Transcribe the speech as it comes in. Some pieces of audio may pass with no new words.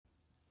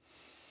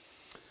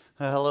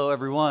Hello,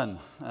 everyone.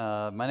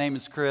 My name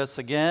is Chris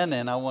again,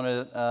 and I want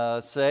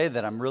to say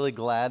that I'm really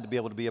glad to be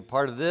able to be a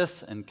part of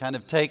this and kind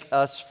of take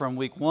us from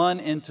week 1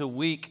 into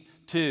week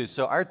 2.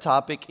 So our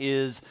topic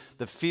is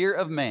the fear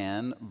of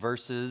man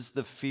versus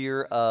the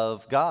fear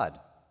of God,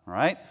 all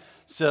right?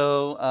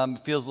 So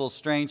it feels a little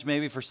strange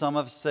maybe for some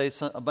of us to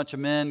say a bunch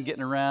of men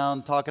getting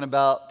around talking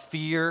about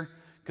fear,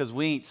 because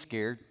we ain't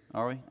scared,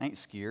 are we? Ain't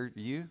scared,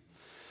 you?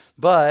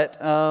 But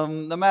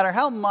no matter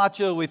how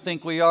macho we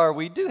think we are,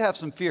 we do have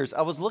some fears.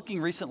 I was looking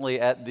recently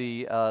at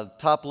the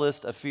top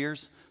list of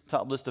fears,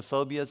 top list of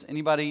phobias.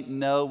 Anybody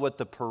know what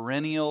the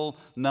perennial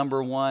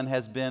number one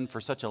has been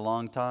for such a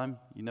long time?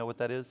 You know what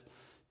that is?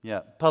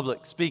 Yeah,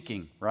 public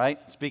speaking,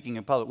 right? Speaking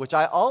in public, which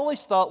I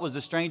always thought was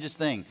the strangest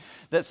thing,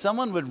 that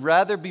someone would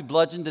rather be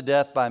bludgeoned to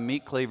death by a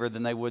meat cleaver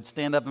than they would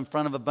stand up in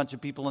front of a bunch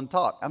of people and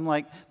talk. I'm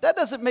like, that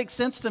doesn't make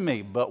sense to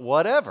me, but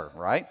whatever,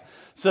 right?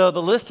 So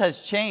the list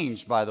has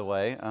changed, by the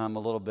way, a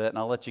little bit, and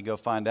I'll let you go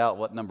find out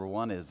what number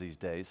one is these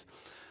days.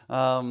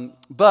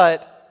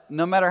 But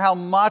no matter how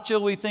macho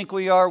we think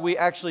we are, we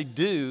actually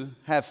do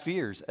have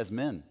fears as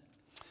men.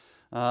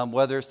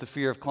 Whether it's the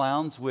fear of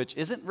clowns, which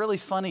isn't really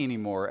funny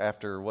anymore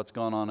after what's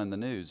going on in the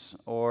news,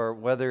 or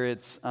whether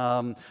it's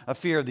a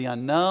fear of the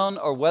unknown,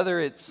 or whether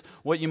it's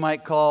what you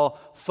might call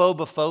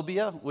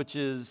phobophobia, which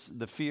is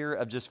the fear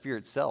of just fear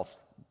itself.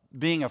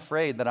 Being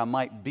afraid that I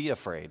might be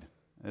afraid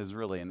is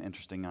really an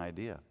interesting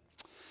idea.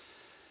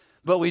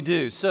 But we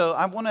do. So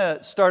I want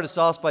to start us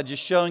off by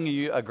just showing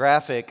you a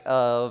graphic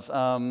of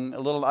a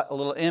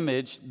little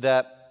image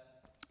that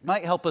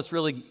might help us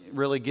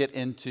really get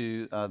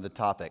into the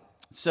topic.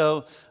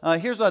 So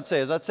here's what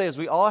I'd say is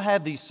we all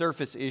have these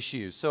surface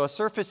issues. So a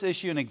surface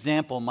issue, an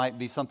example might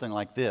be something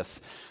like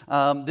this.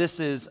 This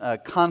is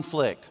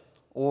conflict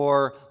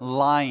or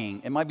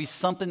lying. It might be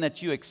something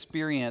that you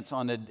experience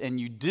and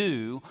you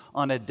do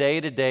on a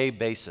day-to-day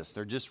basis.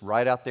 They're just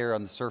right out there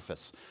on the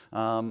surface.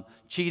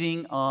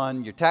 Cheating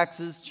on your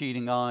taxes,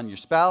 cheating on your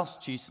spouse,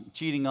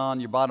 cheating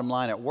on your bottom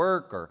line at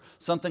work, or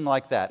something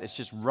like that. It's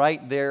just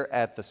right there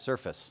at the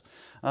surface.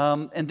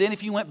 And then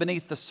if you went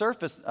beneath the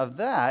surface of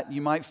that,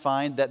 you might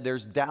find that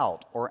there's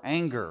doubt or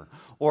anger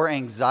or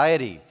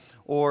anxiety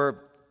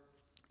or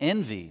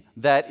envy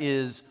that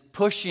is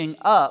pushing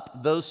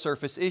up those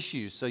surface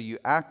issues. So you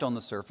act on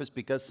the surface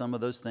because some of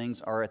those things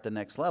are at the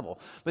next level.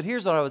 But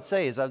here's what I would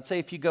say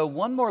if you go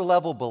one more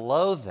level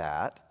below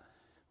that,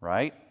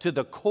 right, to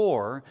the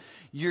core,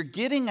 you're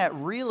getting at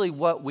really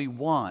what we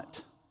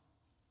want.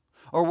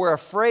 Or we're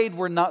afraid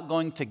we're not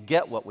going to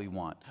get what we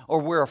want. Or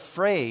we're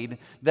afraid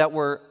that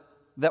we're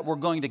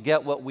going to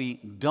get what we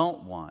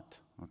don't want,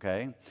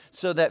 okay?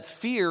 So that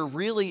fear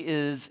really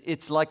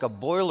it's like a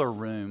boiler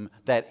room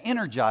that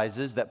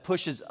energizes, that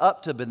pushes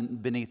up to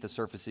beneath the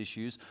surface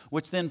issues,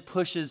 which then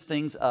pushes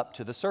things up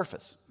to the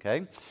surface,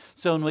 okay?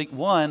 So in week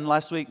 1,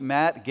 last week,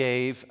 Matt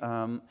gave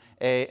an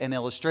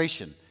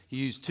illustration. He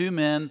used two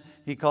men.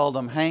 He called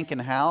them Hank and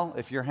Hal.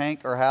 If you're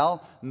Hank or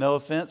Hal, no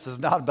offense, it's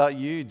not about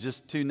you,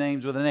 just two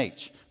names with an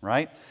H,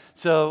 right?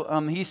 So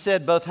he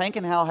said both Hank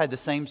and Hal had the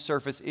same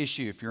surface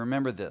issue, if you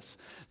remember this.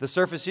 The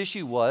surface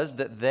issue was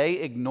that they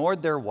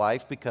ignored their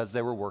wife because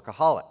they were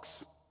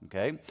workaholics,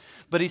 okay?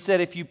 But he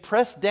said if you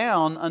press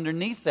down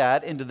underneath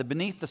that into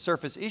beneath the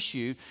surface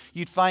issue,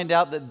 you'd find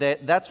out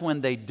that that's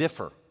when they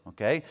differ,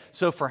 okay?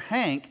 So for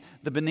Hank,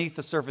 the beneath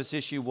the surface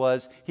issue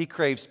was he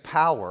craves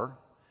power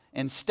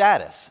and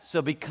status.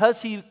 So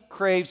because he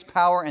craves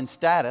power and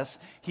status,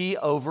 he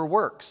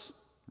overworks,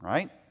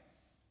 right?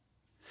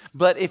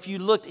 But if you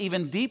looked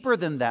even deeper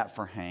than that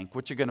for Hank,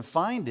 what you're going to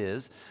find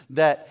is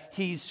that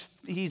he's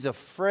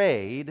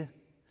afraid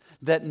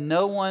that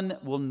no one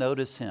will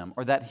notice him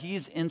or that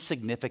he's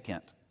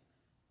insignificant,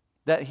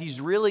 that he's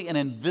really an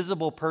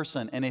invisible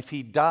person, and if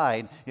he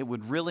died, it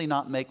would really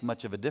not make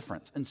much of a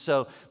difference. And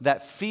so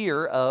that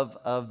fear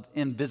of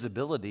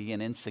invisibility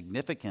and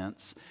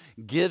insignificance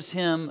gives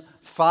him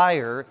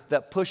fire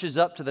that pushes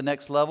up to the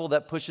next level,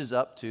 that pushes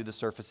up to the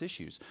surface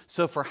issues.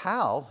 So for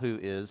Hal, who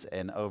is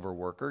an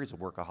overworker, he's a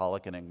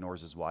workaholic and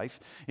ignores his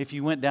wife, if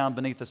you went down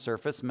beneath the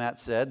surface, Matt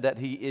said that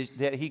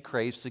he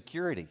craves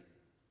security.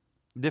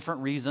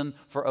 Different reason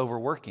for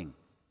overworking.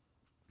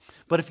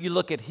 But if you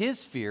look at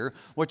his fear,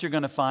 what you're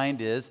going to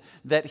find is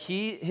that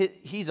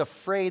he's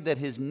afraid that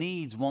his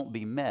needs won't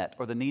be met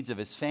or the needs of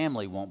his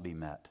family won't be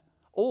met.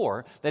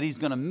 Or that he's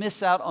going to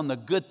miss out on the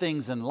good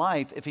things in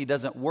life if he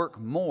doesn't work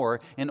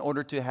more in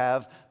order to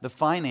have the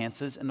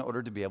finances in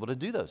order to be able to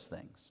do those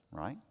things,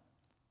 right?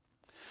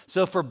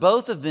 So for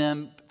both of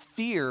them,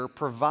 fear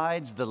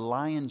provides the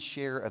lion's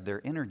share of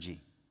their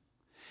energy.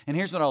 And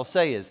here's what I'll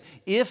say is,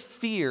 if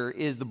fear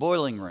is the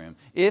boiling room,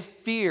 if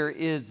fear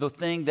is the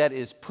thing that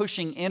is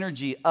pushing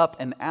energy up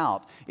and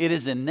out, it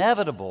is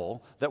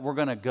inevitable that we're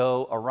going to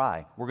go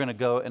awry. We're going to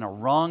go in a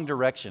wrong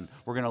direction.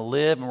 We're going to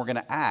live and we're going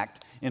to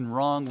act in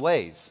wrong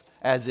ways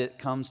as it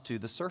comes to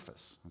the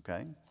surface,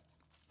 okay?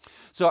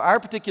 So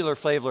our particular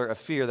flavor of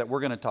fear that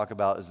we're going to talk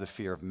about is the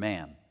fear of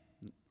man.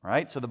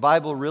 Right? So the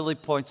Bible really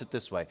points it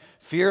this way.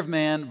 Fear of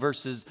man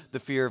versus the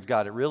fear of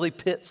God. It really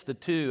pits the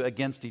two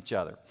against each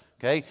other.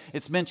 Okay?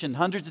 It's mentioned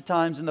hundreds of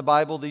times in the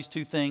Bible, these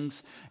two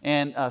things,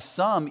 and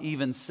some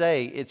even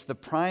say it's the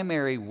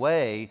primary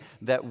way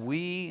that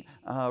we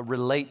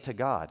relate to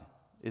God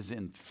is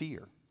in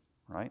fear,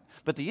 right?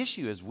 But the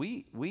issue is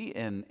we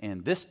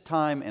in this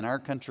time in our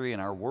country, in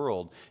our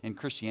world, in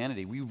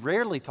Christianity, we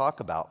rarely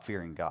talk about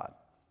fearing God,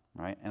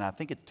 right? And I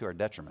think it's to our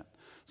detriment.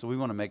 So we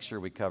want to make sure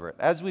we cover it.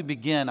 As we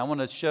begin, I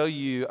want to show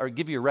you or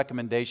give you a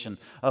recommendation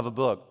of a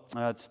book.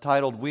 It's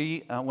titled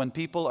When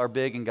People Are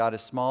Big and God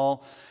is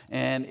Small,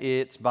 and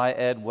it's by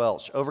Ed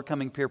Welch,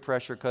 Overcoming Peer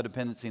Pressure,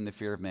 Codependency, and the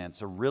Fear of Man.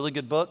 It's a really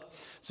good book.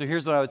 So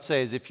here's what I would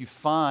say is if you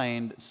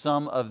find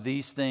some of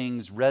these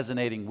things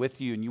resonating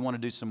with you and you want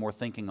to do some more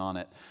thinking on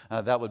it,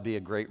 that would be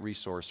a great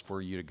resource for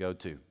you to go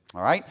to.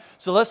 All right,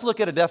 so let's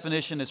look at a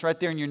definition. It's right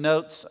there in your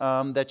notes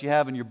that you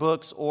have in your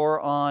books or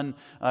on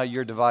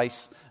your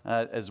device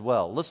as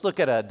well. Let's look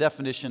at a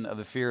definition of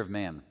the fear of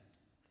man.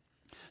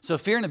 So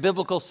fear in a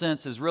biblical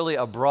sense is really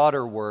a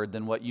broader word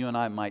than what you and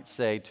I might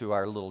say to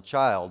our little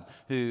child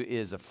who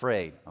is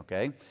afraid,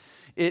 okay?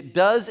 It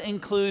does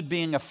include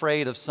being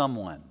afraid of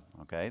someone,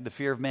 okay? The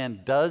fear of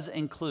man does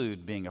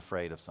include being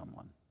afraid of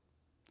someone.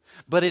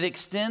 But it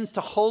extends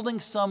to holding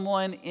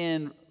someone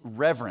in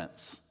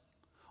reverence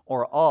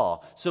or awe.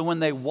 So when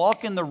they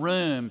walk in the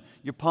room,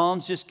 your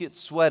palms just get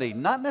sweaty,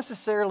 not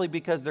necessarily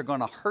because they're going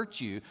to hurt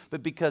you,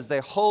 but because they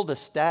hold a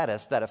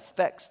status that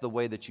affects the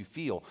way that you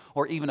feel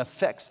or even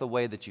affects the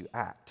way that you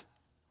act.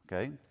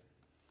 Okay?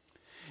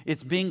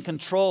 It's being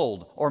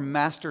controlled or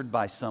mastered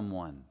by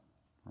someone,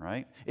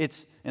 right?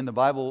 It's, in the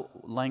Bible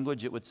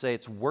language, it would say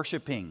it's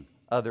worshiping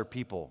other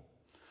people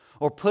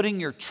or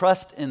putting your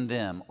trust in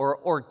them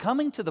or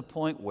coming to the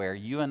point where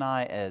you and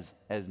I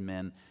as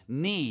men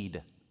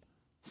need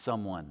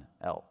someone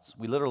else.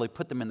 We literally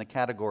put them in the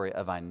category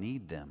of I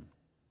need them,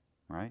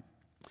 right?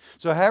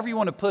 So however you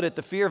want to put it,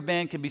 the fear of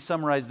man can be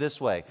summarized this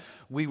way.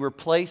 We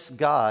replace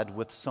God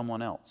with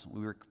someone else.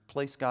 We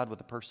replace God with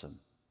a person,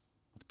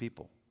 with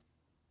people,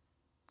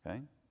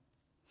 okay?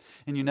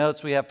 In your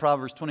notes, we have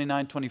Proverbs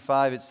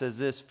 29:25. It says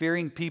this,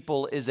 fearing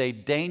people is a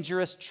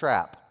dangerous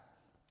trap,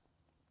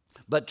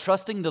 but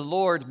trusting the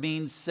Lord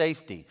means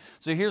safety.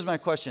 So here's my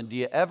question. Do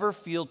you ever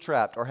feel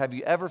trapped or have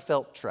you ever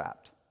felt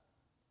trapped,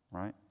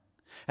 right?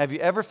 Have you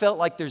ever felt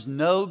like there's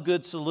no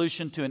good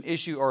solution to an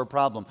issue or a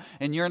problem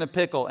and you're in a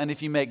pickle and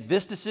if you make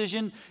this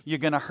decision, you're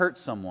going to hurt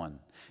someone.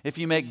 If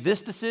you make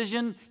this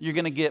decision, you're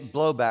going to get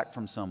blowback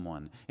from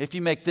someone. If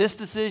you make this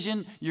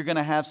decision, you're going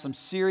to have some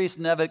serious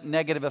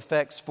negative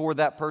effects for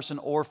that person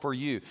or for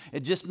you. It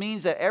just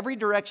means that every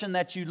direction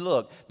that you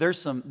look,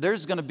 there's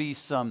going to be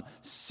some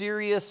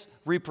serious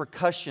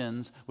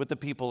repercussions with the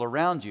people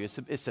around you.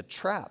 It's a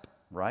trap,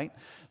 right?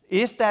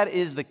 If that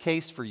is the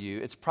case for you,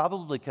 it's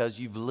probably because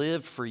you've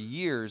lived for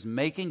years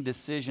making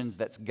decisions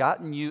that's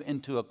gotten you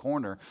into a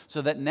corner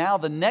so that now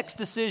the next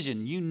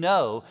decision you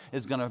know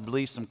is going to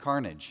leave some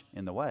carnage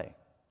in the way.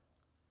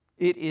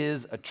 It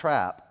is a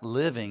trap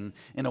living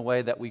in a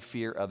way that we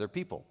fear other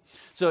people.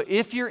 So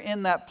if you're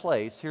in that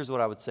place, here's what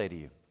I would say to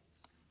you.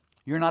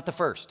 You're not the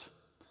first,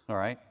 all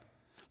right?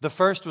 The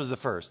first was the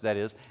first. That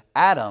is,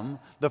 Adam,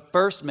 the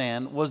first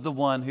man, was the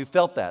one who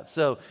felt that.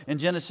 So in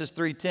Genesis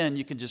 3:10,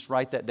 you can just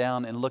write that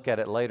down and look at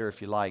it later if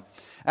you like.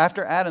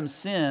 After Adam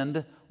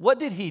sinned, what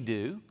did he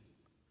do?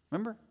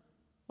 Remember?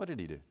 What did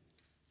he do?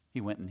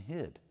 He went and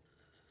hid.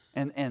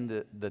 And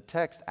the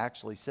text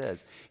actually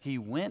says he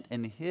went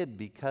and hid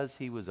because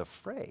he was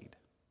afraid.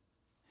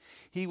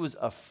 He was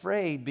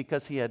afraid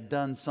because he had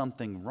done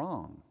something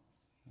wrong,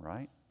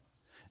 right?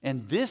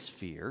 And this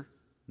fear,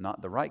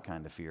 not the right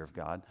kind of fear of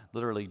God,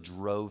 literally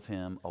drove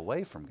him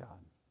away from God.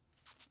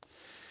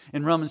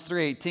 In Romans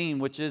 3:18,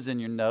 which is in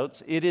your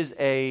notes, it's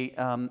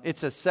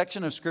a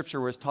section of Scripture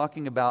where it's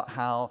talking about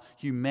how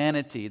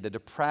humanity, the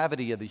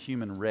depravity of the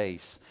human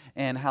race,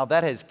 and how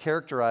that has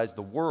characterized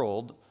the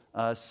world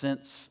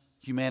since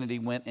humanity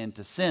went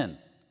into sin.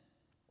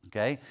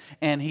 Okay?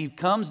 And he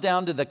comes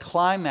down to the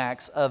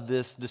climax of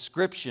this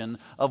description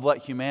of what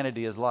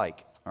humanity is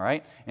like. All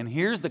right? And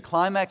here's the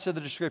climax of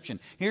the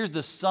description. Here's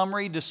the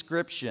summary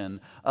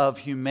description of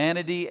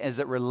humanity as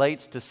it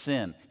relates to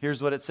sin.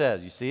 Here's what it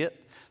says. You see it?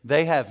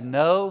 They have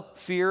no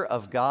fear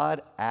of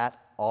God at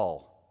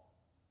all.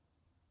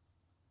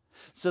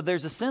 So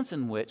there's a sense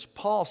in which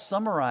Paul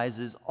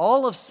summarizes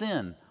all of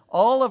sin.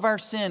 All of our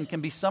sin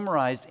can be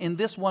summarized in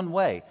this one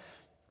way.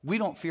 We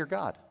don't fear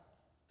God.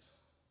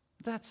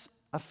 That's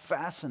a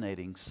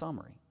fascinating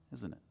summary,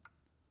 isn't it?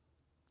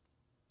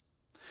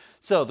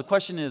 So the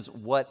question is,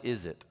 what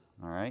is it?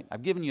 All right,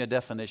 I've given you a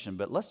definition,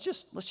 but let's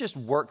just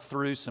work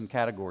through some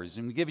categories.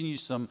 I'm giving you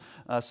some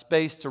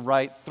space to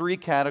write 3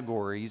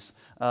 categories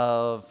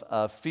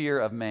of fear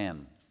of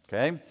man.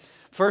 Okay,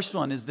 first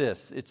one is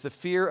this: it's the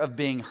fear of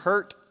being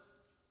hurt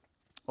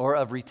or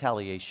of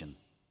retaliation.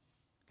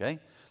 Okay,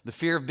 the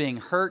fear of being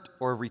hurt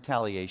or of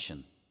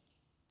retaliation.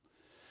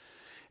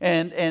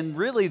 And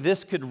really,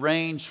 this could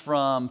range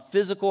from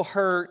physical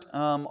hurt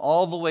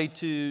all the way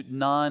to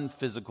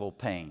non-physical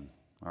pain.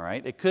 All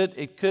right, it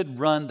could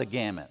run the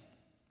gamut.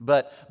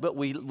 But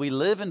we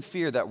live in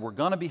fear that we're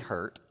going to be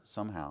hurt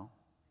somehow,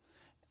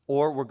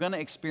 or we're going to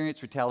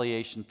experience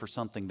retaliation for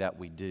something that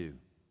we do.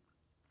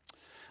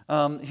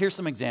 Here's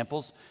some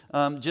examples.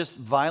 Just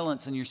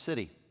violence in your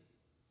city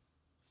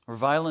or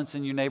violence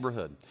in your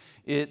neighborhood.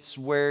 It's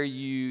where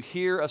you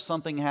hear of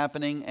something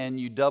happening and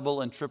you double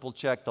and triple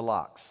check the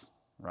locks,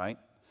 right?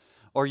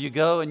 Or you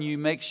go and you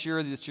make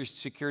sure that your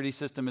security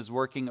system is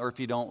working, or if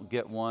you don't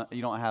get one,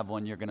 you don't have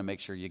one, you're going to make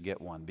sure you get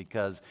one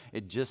because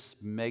it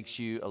just makes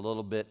you a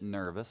little bit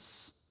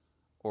nervous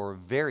or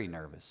very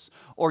nervous.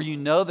 Or you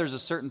know there's a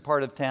certain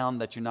part of town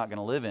that you're not going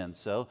to live in.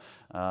 So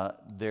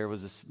there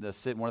was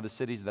one of the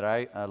cities that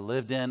I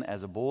lived in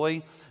as a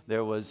boy.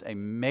 There was a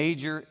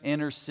major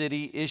inner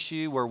city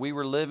issue where we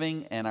were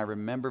living, and I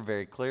remember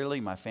very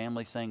clearly my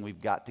family saying, we've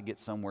got to get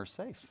somewhere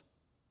safe.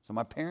 So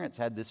my parents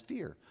had this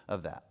fear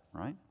of that,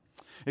 right?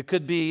 It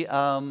could be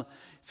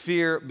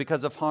fear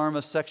because of harm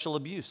of sexual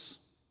abuse,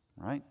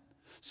 right?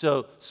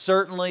 So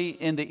certainly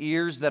in the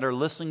ears that are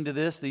listening to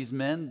this, these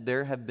men,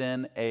 there have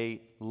been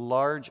a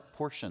large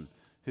portion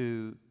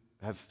who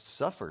have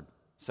suffered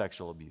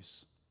sexual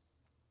abuse,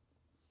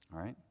 all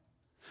right?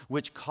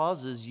 Which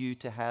causes you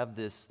to have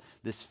this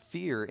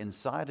fear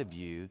inside of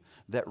you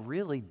that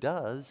really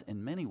does,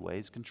 in many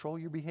ways, control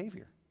your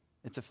behavior.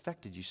 It's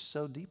affected you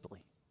so deeply.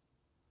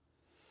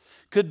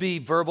 Could be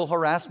verbal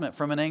harassment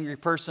from an angry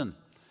person.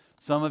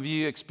 Some of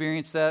you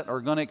experience that or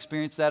are going to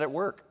experience that at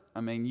work. I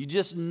mean, you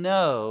just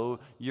know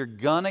you're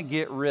going to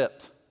get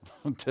ripped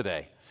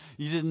today.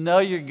 You just know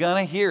you're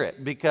going to hear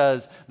it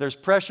because there's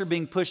pressure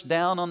being pushed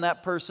down on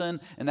that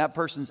person, and that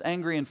person's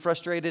angry and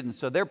frustrated, and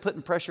so they're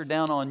putting pressure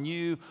down on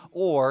you,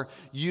 or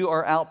you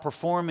are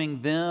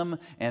outperforming them,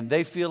 and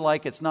they feel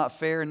like it's not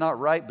fair and not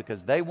right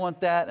because they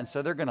want that, and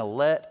so they're going to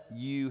let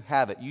you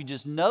have it. You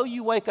just know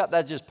you wake up,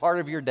 that's just part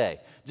of your day.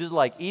 Just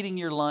like eating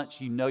your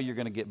lunch, you know you're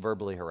going to get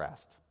verbally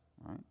harassed.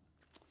 All right?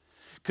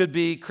 Could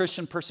be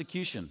Christian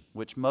persecution,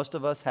 which most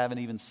of us haven't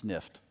even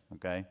sniffed,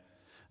 okay?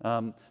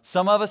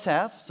 Some of us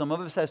have. Some of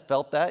us have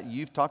felt that.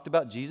 You've talked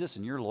about Jesus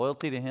and your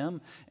loyalty to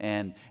Him,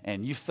 and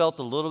you felt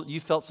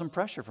some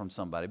pressure from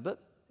somebody. But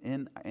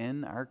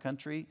in our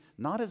country,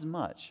 not as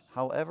much.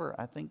 However,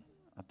 I think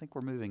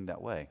we're moving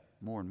that way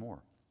more and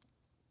more.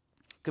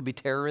 Could be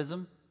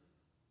terrorism.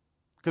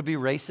 Could be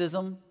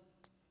racism.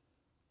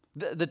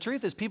 The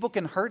truth is, people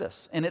can hurt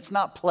us, and it's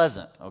not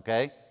pleasant,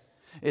 okay?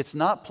 It's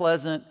not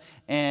pleasant,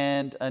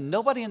 and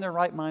nobody in their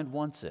right mind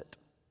wants it.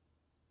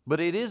 But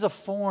it is a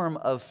form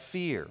of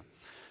fear.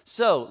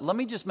 So let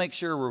me just make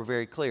sure we're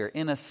very clear.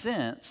 In a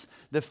sense,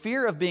 the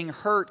fear of being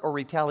hurt or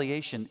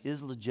retaliation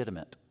is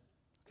legitimate.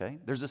 Okay?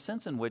 There's a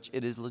sense in which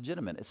it is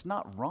legitimate. It's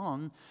not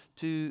wrong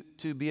to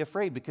be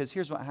afraid, because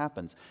here's what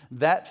happens.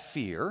 That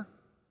fear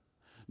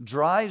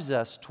drives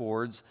us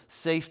towards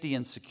safety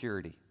and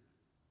security.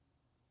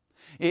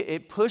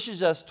 It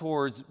pushes us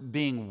towards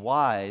being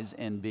wise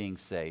and being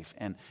safe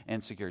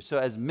and secure. So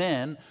as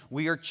men,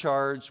 we are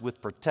charged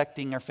with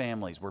protecting our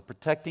families. We're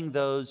protecting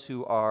those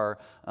who are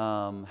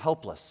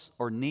helpless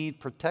or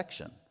need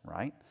protection,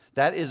 right?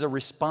 That is a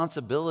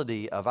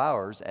responsibility of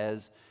ours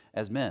as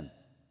men.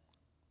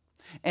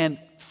 And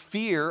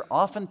fear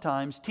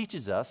oftentimes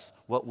teaches us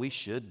what we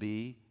should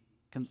be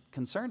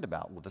concerned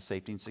about with the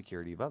safety and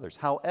security of others.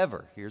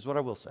 However, here's what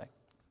I will say.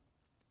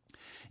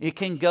 It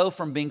can go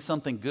from being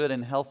something good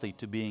and healthy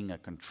to being a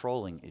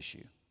controlling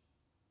issue.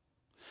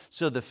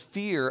 So the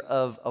fear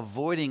of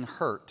avoiding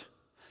hurt,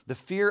 the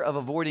fear of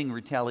avoiding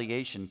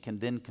retaliation can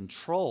then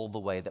control the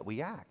way that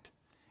we act.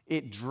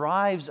 It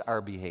drives our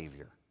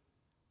behavior.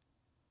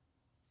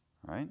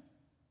 Right?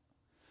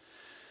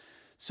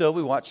 So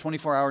we watch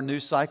 24-hour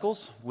news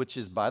cycles, which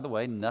is, by the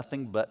way,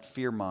 nothing but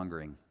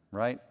fear-mongering.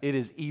 Right? It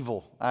is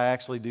evil. I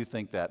actually do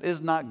think that. It is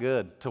not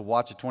good to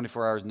watch a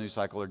 24-hour news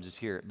cycle or just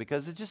hear it,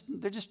 because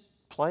they're just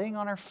playing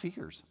on our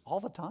fears all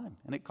the time,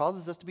 and it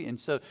causes us to be. And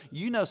so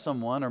you know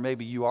someone, or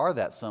maybe you are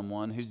that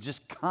someone, who's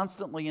just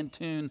constantly in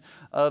tune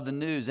of the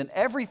news, and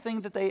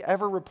everything that they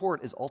ever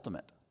report is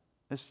ultimate.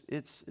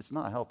 It's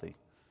not healthy.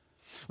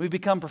 We've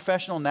become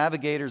professional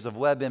navigators of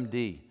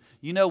WebMD.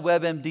 You know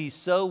WebMD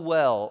so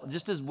well,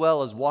 just as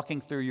well as walking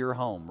through your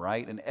home,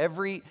 right? And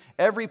every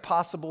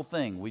possible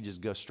thing, we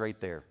just go straight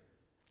there.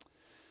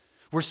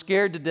 We're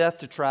scared to death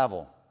to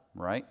travel,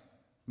 right?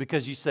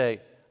 Because you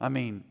say,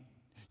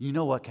 you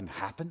know what can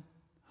happen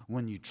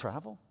when you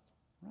travel,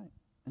 right?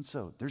 And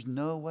so there's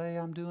no way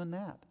I'm doing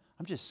that.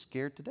 I'm just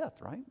scared to death,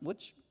 right?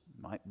 Which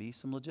might be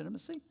some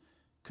legitimacy.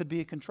 Could be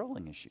a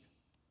controlling issue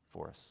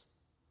for us.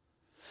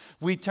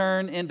 We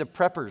turn into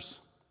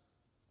preppers.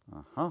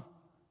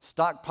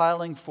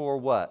 Stockpiling for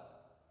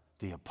what?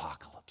 The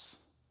apocalypse.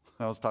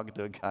 I was talking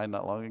to a guy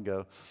not long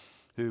ago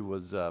who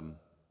was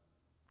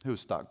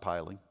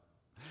stockpiling.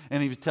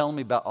 And he was telling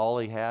me about all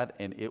he had,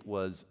 and it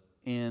was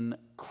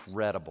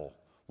incredible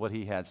what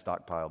he had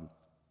stockpiled.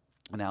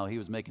 Now, he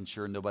was making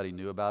sure nobody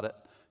knew about it,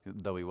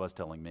 though he was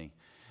telling me.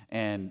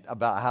 And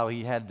about how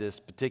he had this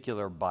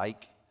particular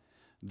bike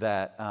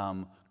that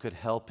could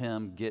help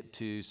him get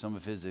to some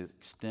of his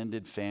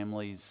extended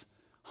family's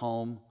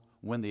home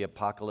when the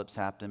apocalypse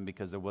happened,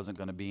 because there wasn't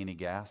going to be any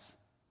gas.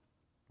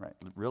 Right?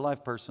 Real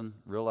life person,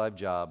 real life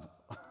job.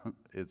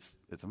 It's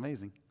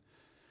amazing.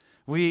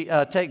 We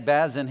take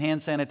baths in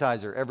hand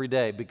sanitizer every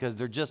day because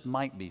there just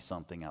might be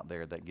something out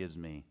there that gives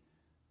me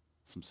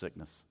some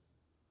sickness.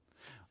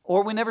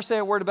 Or we never say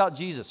a word about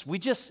Jesus.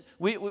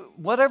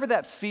 Whatever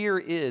that fear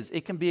is,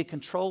 it can be a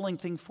controlling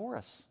thing for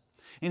us.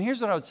 And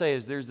here's what I would say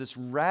is there's this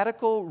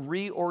radical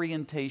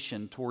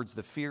reorientation towards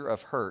the fear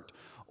of hurt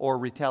or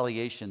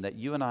retaliation that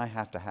you and I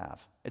have to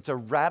have. It's a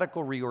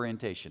radical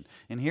reorientation.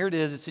 And here it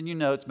is. It's in your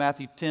notes,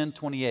 Matthew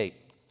 10:28.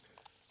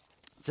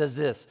 It says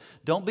this,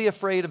 don't be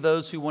afraid of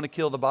those who want to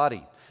kill the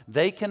body.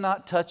 They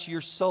cannot touch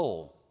your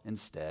soul.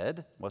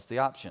 Instead, what's the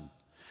option?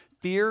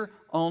 Fear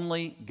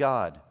only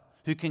God,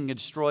 who can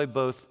destroy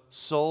both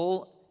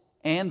soul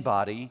and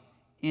body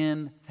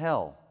in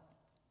hell.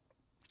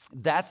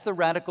 That's the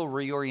radical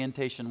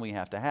reorientation we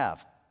have to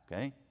have,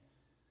 okay?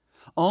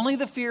 Only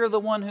the fear of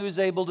the one who is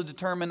able to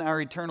determine our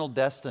eternal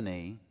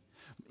destiny,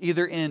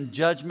 either in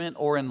judgment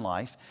or in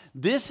life.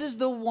 This is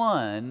the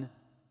one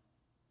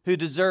who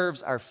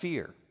deserves our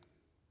fear.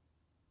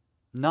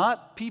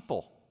 Not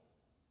people,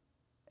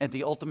 at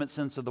the ultimate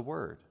sense of the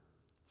word.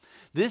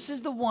 This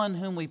is the one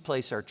whom we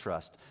place our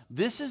trust.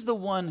 This is the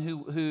one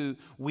who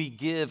we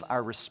give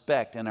our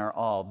respect and our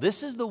awe.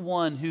 This is the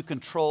one who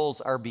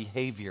controls our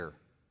behavior,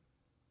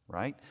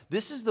 right?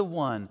 This is the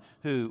one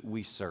who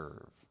we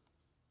serve,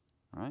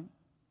 right?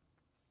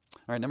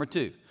 All right, number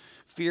 2,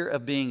 fear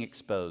of being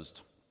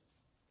exposed.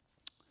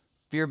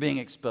 Fear of being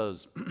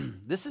exposed.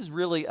 This is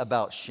really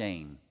about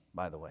shame,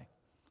 by the way.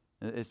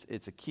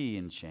 It's a key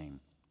in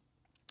shame.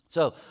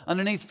 So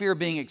underneath fear of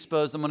being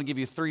exposed, I'm going to give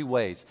you 3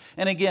 ways.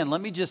 And again,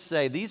 let me just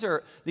say, these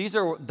are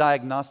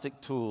diagnostic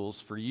tools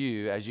for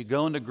you as you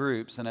go into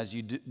groups and as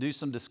you do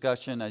some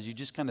discussion, as you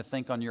just kind of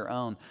think on your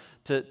own,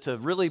 to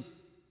really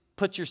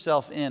put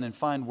yourself in and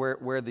find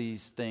whether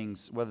these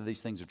things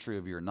are true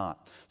of you or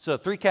not. So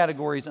 3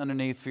 categories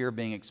underneath fear of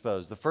being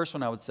exposed. The first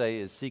one I would say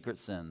is secret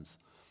sins.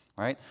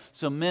 All right?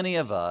 So many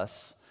of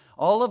us,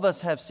 all of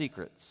us have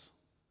secrets.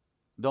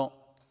 Don't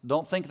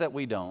think that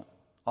we don't.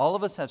 All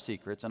of us have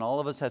secrets, and all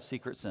of us have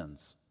secret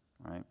sins,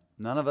 right?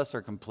 None of us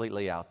are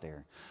completely out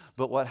there.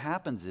 But what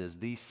happens is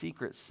these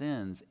secret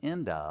sins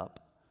end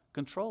up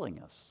controlling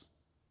us.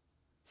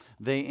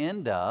 They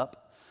end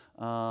up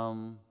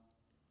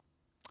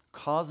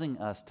causing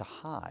us to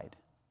hide.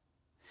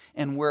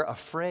 And we're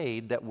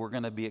afraid that we're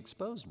going to be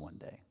exposed one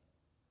day,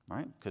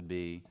 right? Could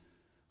be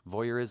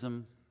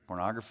voyeurism,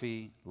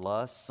 pornography,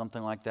 lust,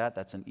 something like that.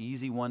 That's an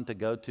easy one to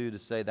go to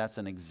say that's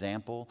an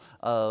example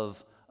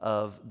of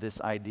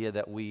this idea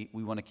that we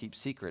want to keep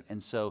secret.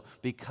 And so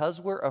because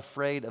we're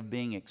afraid of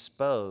being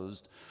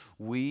exposed,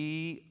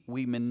 we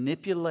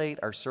manipulate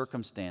our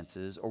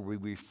circumstances, or we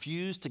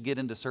refuse to get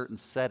into certain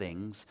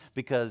settings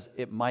because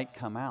it might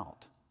come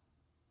out.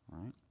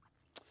 Right?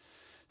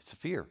 It's a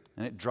fear,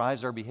 and it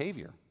drives our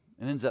behavior.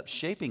 It ends up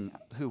shaping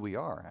who we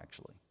are,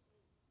 actually.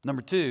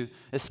 Number 2,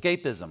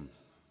 escapism.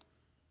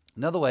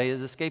 Another way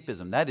is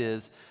escapism. That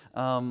is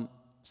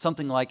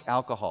something like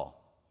alcohol,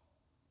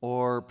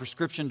 or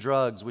prescription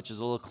drugs, which is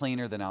a little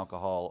cleaner than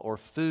alcohol, or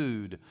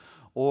food,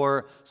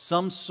 or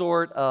some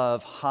sort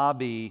of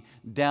hobby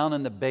down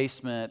in the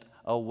basement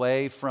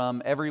away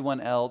from everyone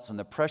else and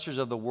the pressures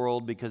of the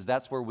world, because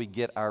that's where we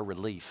get our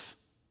relief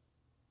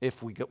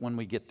when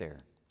we get there,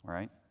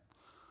 right?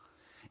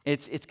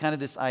 It's kind of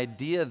this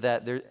idea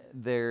that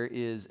there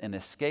is an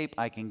escape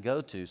I can go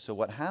to. So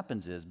what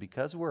happens is,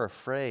 because we're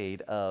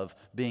afraid of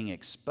being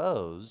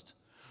exposed,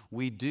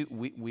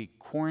 we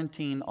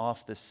quarantine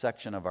off this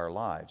section of our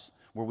lives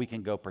where we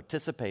can go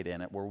participate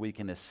in it, where we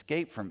can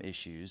escape from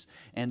issues,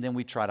 and then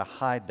we try to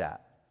hide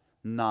that,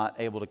 not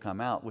able to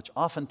come out, which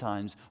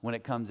oftentimes when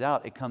it comes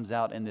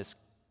out in this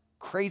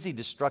crazy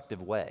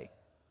destructive way,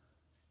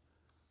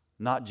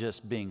 not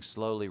just being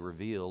slowly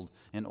revealed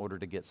in order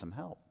to get some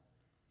help.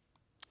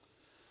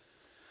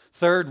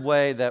 Third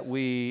way that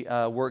we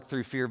work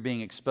through fear of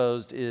being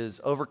exposed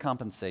is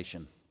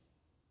overcompensation.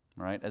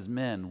 Right? As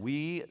men,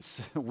 we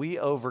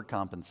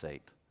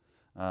overcompensate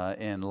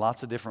in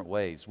lots of different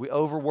ways. We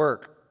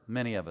overwork,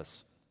 many of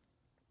us,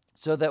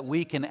 so that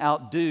we can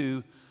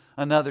outdo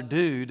another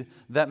dude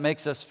that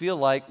makes us feel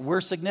like we're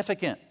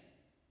significant,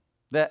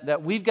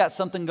 that we've got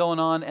something going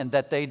on and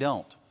that they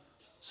don't.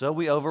 So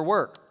we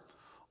overwork.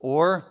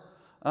 Or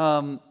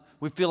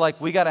we feel like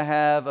we got to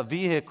have a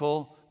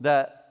vehicle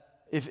that,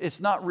 if it's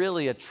not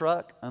really a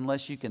truck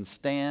unless you can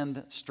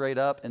stand straight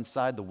up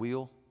inside the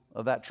wheel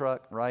of that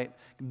truck, right?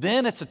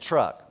 Then it's a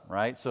truck,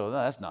 right? So no,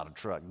 that's not a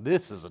truck.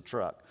 This is a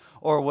truck.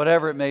 Or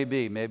whatever it may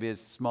be. Maybe it's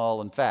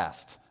small and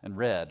fast and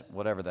red,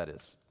 whatever that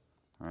is,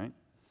 right?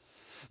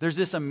 There's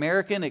this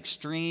American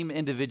extreme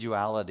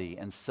individuality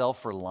and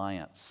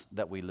self-reliance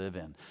that we live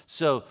in.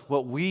 So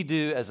what we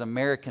do as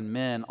American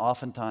men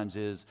oftentimes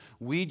is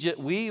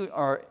we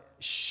are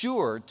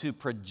sure to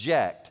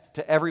project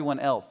to everyone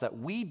else that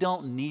we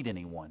don't need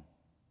anyone.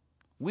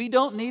 We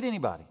don't need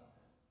anybody.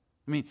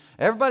 I mean,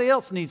 everybody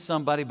else needs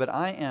somebody, but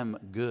I am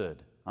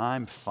good.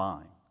 I'm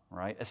fine,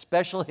 right?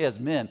 Especially as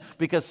men,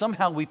 because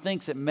somehow we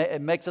think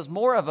it makes us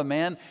more of a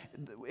man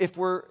if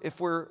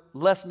we're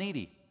less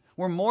needy.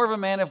 We're more of a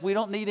man if we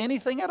don't need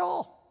anything at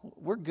all.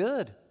 We're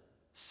good.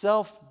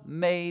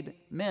 Self-made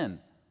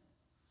men.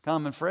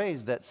 Common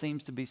phrase that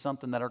seems to be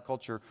something that our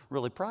culture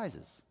really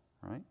prizes,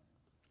 right?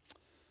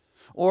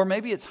 Or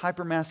maybe it's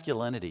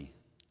hypermasculinity,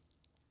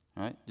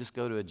 right? Just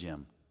go to a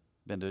gym.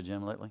 Been to a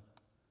gym lately?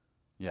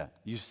 Yeah,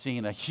 you've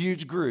seen a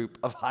huge group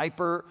of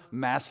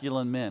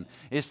hyper-masculine men.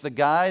 It's the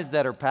guys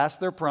that are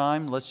past their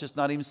prime. Let's just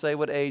not even say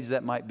what age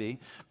that might be.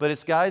 But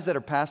it's guys that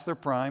are past their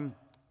prime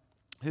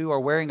who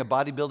are wearing a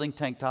bodybuilding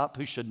tank top,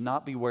 who should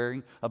not be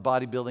wearing a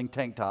bodybuilding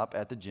tank top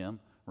at the gym,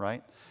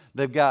 right?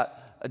 They've got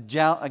a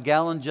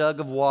gallon jug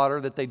of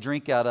water that they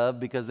drink out of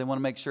because they want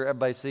to make sure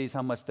everybody sees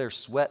how much they're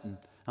sweating,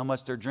 how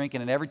much they're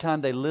drinking. And every time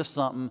they lift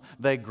something,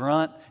 they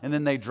grunt and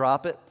then they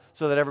drop it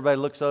so that everybody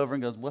looks over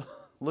and goes, well,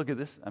 look at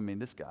this. I mean,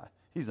 this guy,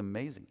 he's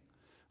amazing,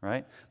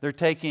 right? They're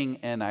taking,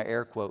 and I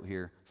air quote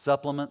here,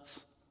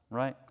 supplements,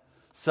 right?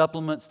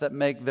 Supplements that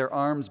make their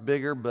arms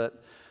bigger,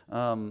 but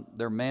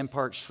their man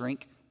parts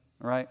shrink,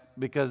 right?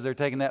 Because they're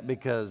taking that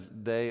because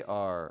they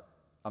are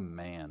a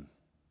man.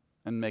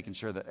 And making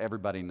sure that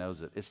everybody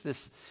knows it. It's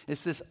this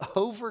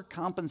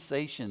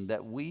overcompensation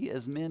that we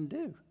as men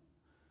do.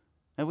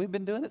 And we've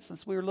been doing it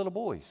since we were little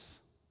boys.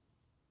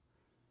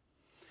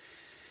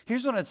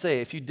 Here's what I'd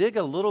say. If you dig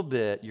a little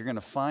bit, you're going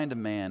to find a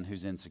man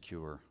who's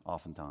insecure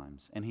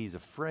oftentimes. And he's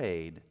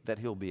afraid that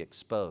he'll be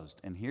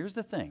exposed. And here's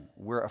the thing.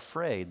 We're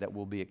afraid that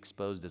we'll be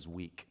exposed as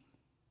weak.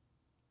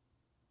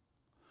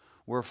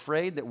 We're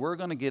afraid that we're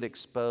going to get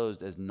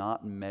exposed as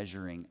not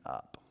measuring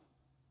up.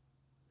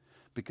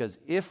 Because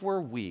if we're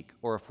weak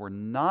or if we're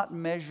not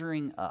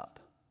measuring up,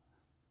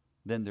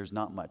 then there's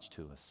not much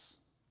to us,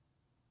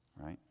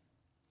 right?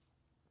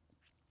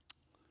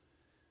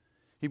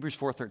 Hebrews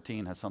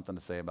 4:13 has something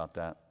to say about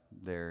that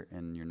there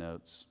in your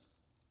notes.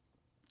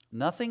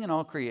 Nothing in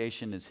all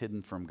creation is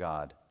hidden from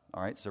God.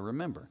 All right, so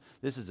remember,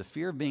 this is a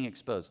fear of being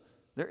exposed.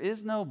 There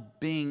is no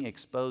being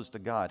exposed to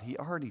God. He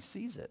already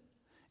sees it.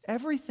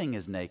 Everything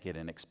is naked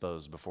and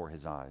exposed before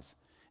his eyes.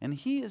 And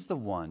he is the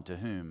one to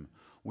whom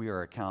we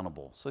are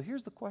accountable. So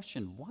here's the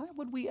question. Why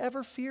would we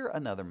ever fear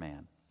another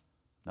man,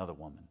 another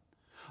woman?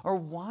 Or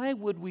why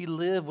would we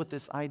live with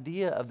this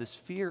idea of this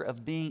fear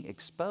of being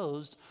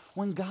exposed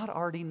when God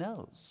already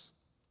knows?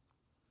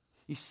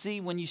 You see,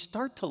 when you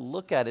start to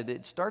look at it,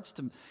 it starts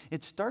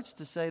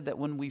to say that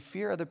when we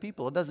fear other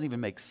people, it doesn't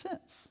even make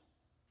sense.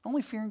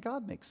 Only fearing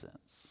God makes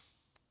sense.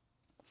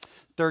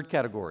 Third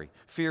category,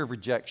 fear of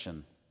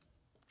rejection.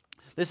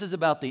 This is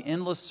about the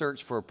endless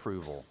search for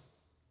approval.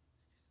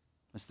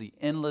 It's the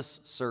endless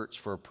search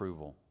for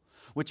approval,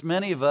 which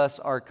many of us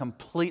are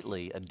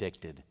completely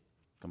addicted.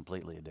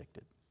 Completely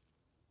addicted.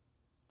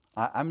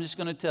 I'm just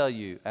going to tell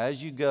you,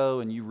 as you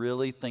go and you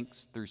really think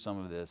through some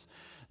of this,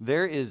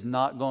 there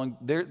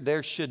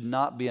should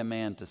not be a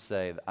man to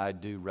say that I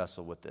do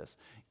wrestle with this.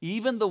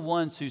 Even the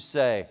ones who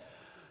say,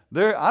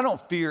 I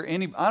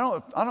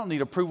don't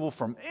need approval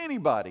from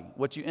anybody.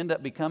 What you end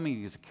up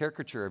becoming is a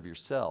caricature of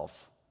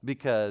yourself.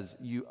 Because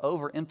you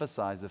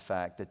overemphasize the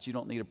fact that you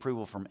don't need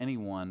approval from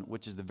anyone,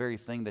 which is the very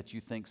thing that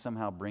you think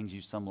somehow brings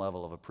you some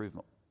level of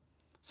approval.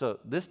 So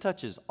this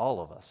touches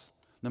all of us,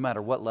 no matter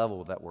what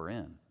level that we're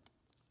in.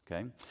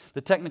 Okay?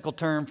 The technical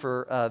term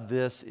for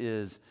this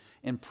is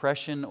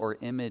impression or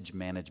image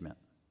management.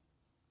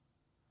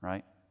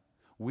 Right?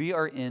 We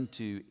are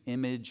into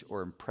image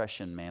or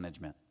impression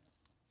management.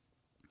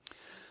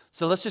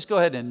 So let's just go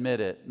ahead and admit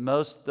it.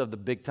 Most of the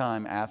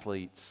big-time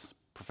athletes,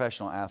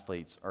 professional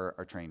athletes, are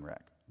train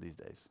wreck these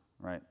days,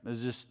 right?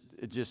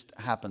 It just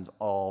happens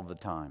all the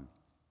time.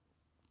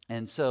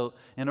 And so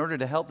in order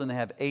to help them, they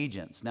have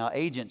agents. Now,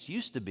 agents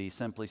used to be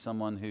simply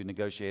someone who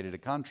negotiated a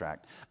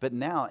contract. But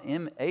now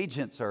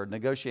agents are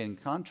negotiating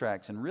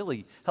contracts and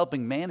really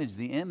helping manage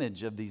the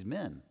image of these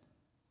men.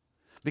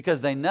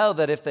 Because they know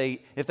that if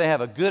they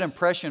have a good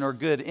impression or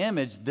good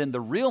image, then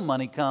the real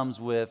money comes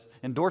with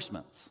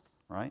endorsements,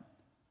 right?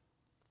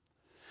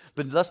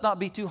 But let's not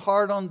be too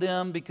hard on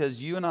them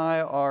because you and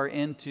I are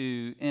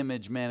into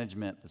image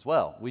management as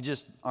well. We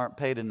just aren't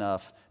paid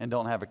enough and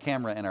don't have a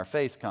camera in our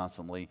face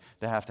constantly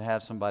to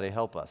have somebody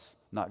help us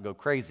not go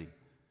crazy.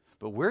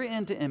 But we're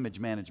into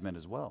image management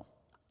as well.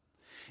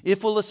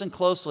 If we'll listen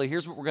closely,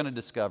 here's what we're going to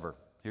discover.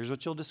 Here's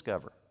what you'll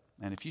discover.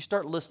 And if you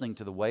start listening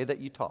to the way that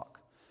you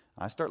talk,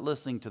 I start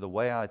listening to the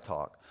way I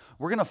talk,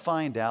 we're going to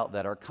find out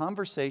that our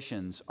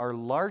conversations are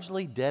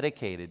largely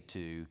dedicated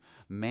to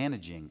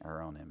managing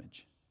our own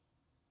image.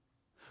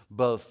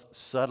 Both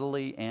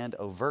subtly and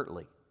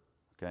overtly,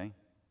 okay?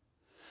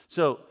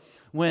 So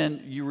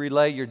when you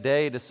relay your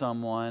day to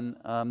someone,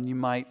 you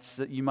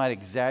might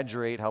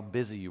exaggerate how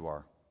busy you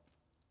are.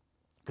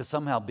 Because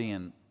somehow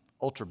being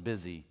ultra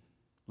busy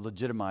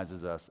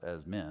legitimizes us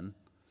as men.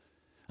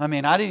 I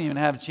mean, I didn't even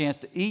have a chance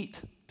to eat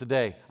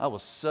today. I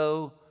was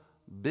so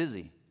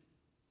busy,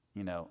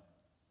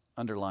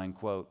 underline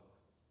quote,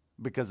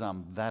 because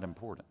I'm that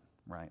important,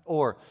 right?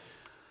 Or,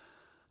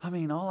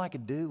 all I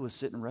could do was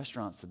sit in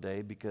restaurants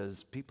today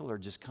because people are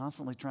just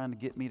constantly trying to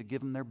get me to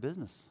give them their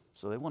business.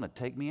 So they want to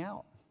take me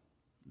out.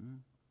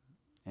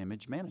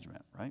 Image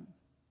management, right?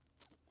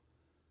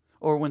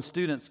 Or when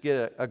students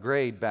get a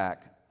grade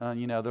back,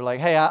 they're like,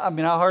 hey, I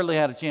hardly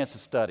had a chance to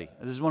study.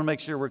 I just want to make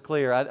sure we're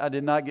clear. I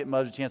did not get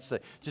much a chance to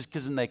study. Just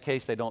because in that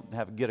case they don't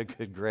get a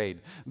good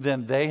grade,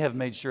 then they have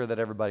made sure that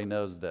everybody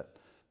knows that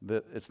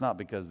it's not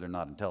because they're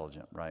not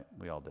intelligent, right?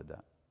 We all did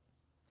that.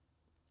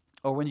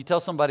 Or when you tell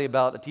somebody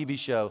about a TV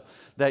show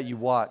that you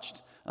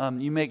watched,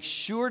 you make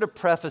sure to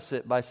preface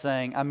it by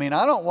saying, I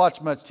don't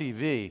watch much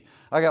TV.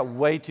 I got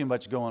way too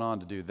much going on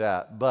to do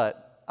that.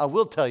 But I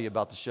will tell you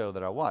about the show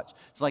that I watch.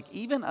 It's like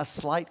even a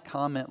slight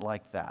comment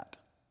like that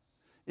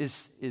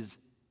it's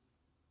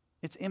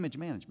image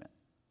management.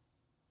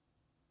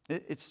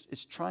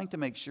 It's trying to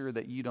make sure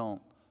that you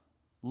don't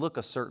look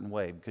a certain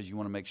way because you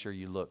want to make sure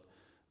you look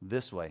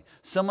this way.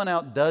 Someone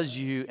outdoes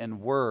you in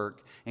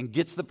work and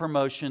gets the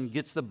promotion,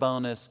 gets the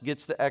bonus,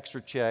 gets the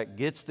extra check,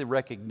 gets the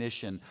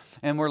recognition.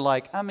 And we're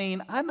like, I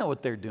know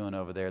what they're doing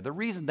over there. The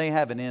reason they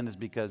have an in is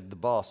because the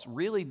boss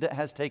really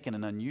has taken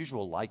an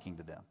unusual liking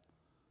to them.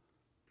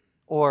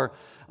 Or,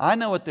 I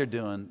know what they're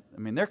doing.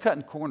 They're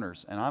cutting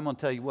corners, and I'm going to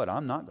tell you what,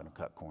 I'm not going to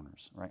cut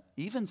corners, right?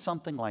 Even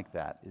something like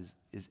that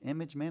is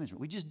image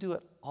management. We just do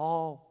it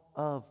all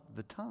of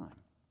the time.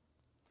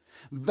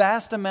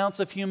 Vast amounts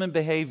of human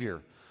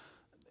behavior,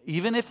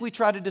 even if we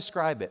try to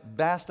describe it,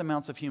 vast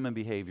amounts of human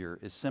behavior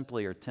is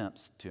simply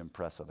attempts to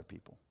impress other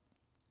people.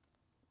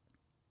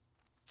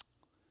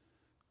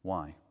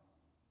 Why?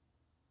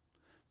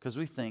 Because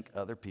we think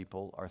other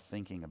people are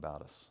thinking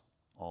about us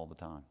all the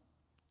time.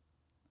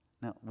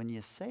 Now, when you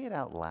say it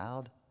out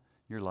loud,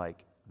 you're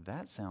like,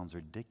 that sounds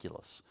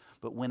ridiculous.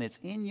 But when it's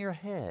in your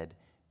head,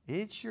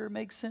 it sure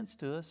makes sense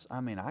to us.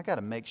 I got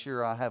to make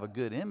sure I have a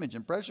good image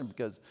impression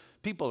because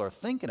people are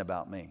thinking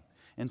about me.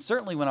 And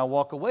certainly when I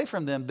walk away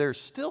from them, they're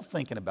still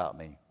thinking about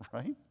me,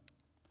 right?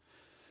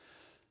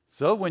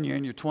 So when you're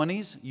in your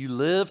 20s, you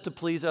live to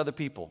please other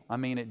people.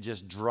 It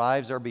just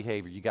drives our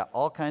behavior. You got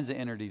all kinds of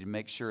energy to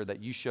make sure that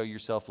you show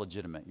yourself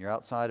legitimate. You're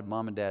outside of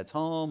mom and dad's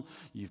home.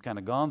 You've kind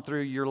of gone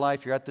through your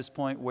life. You're at this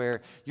point where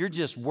you're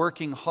just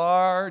working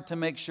hard to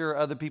make sure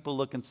other people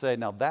look and say,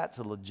 now that's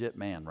a legit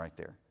man right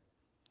there.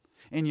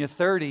 In your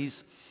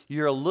 30s,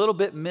 you're a little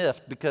bit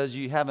miffed because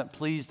you haven't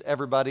pleased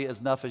everybody as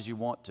enough as you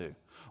want to.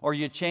 Or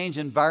you change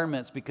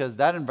environments because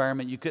that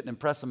environment you couldn't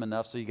impress them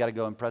enough, so you got to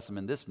go impress them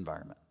in this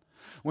environment.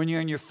 When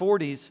you're in your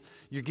 40s,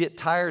 you get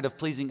tired of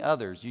pleasing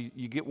others.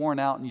 You get worn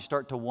out and you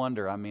start to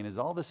wonder, is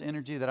all this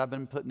energy that I've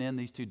been putting in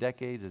these 2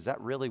 decades, is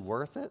that really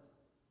worth it?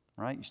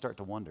 Right? You start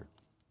to wonder.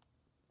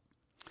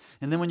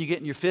 And then when you get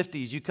in your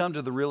 50s, you come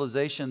to the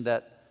realization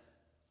that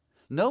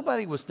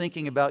nobody was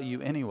thinking about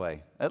you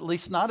anyway, at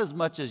least not as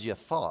much as you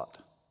thought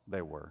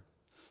they were.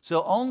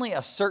 So only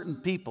a certain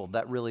people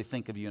that really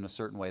think of you in a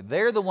certain way.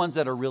 They're the ones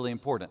that are really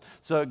important.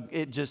 So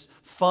it just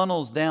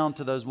funnels down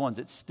to those ones.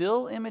 It's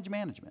still image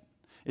management.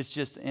 It's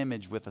just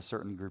image with a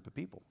certain group of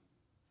people.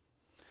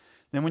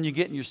 Then when you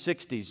get in your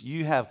 60s,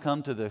 you have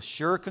come to the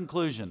sure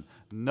conclusion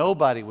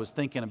nobody was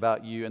thinking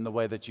about you in the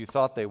way that you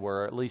thought they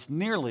were, at least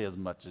nearly as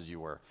much as you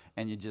were,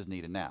 and you just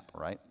need a nap,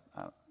 right?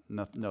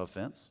 No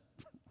offense.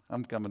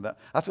 I'm coming to that.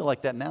 I feel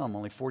like that now. I'm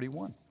only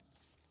 41.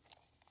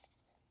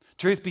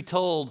 Truth be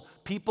told,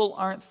 people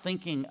aren't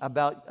thinking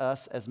about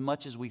us as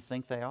much as we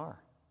think they are.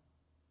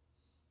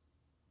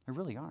 They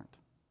really aren't.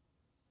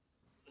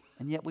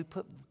 And yet we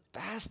put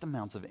vast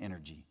amounts of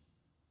energy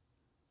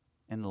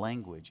and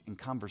language and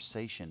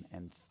conversation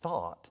and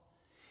thought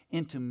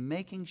into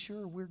making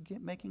sure we're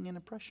making an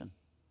impression.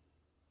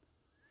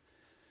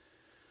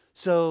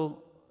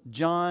 So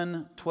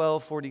John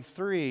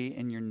 12:43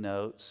 in your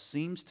notes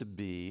seems to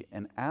be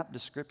an apt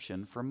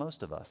description for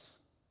most of us.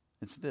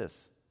 It's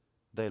this: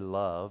 they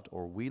loved,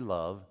 or we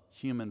love,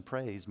 human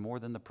praise more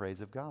than the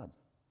praise of God.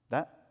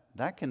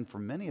 That can, for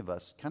many of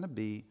us, kind of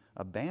be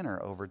a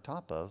banner over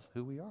top of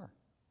who we are.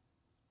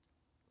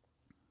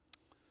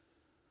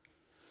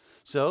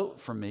 So,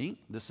 for me,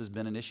 this has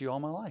been an issue all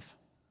my life.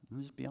 Let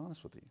me just be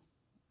honest with you.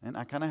 And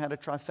I kind of had a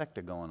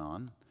trifecta going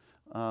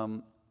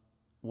on.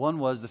 One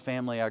was the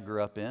family I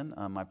grew up in.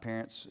 My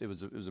parents, it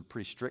was a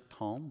pretty strict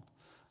home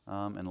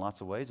in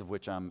lots of ways, of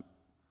which I'm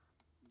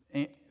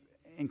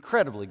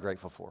incredibly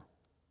grateful for.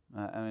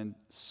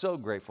 So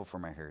grateful for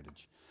my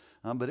heritage.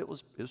 But it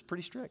was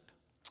pretty strict.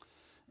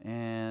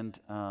 And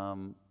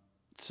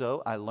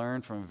so I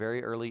learned from a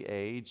very early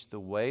age the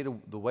way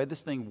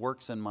this thing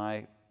works in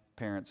my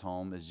parents'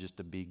 home is just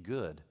to be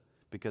good,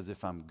 because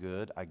if I'm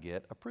good, I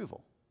get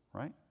approval,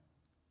 right?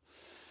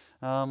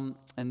 And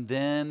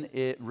then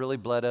it really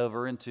bled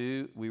over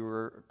into, we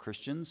were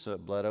Christians, so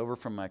it bled over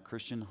from my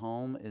Christian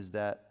home is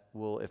that,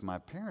 well, if my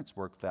parents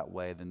work that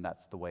way, then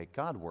that's the way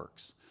God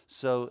works.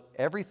 So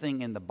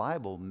everything in the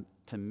Bible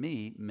to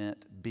me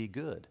meant be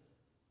good.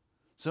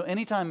 So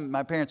anytime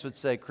my parents would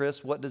say,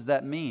 Chris, what does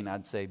that mean?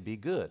 I'd say, be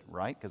good,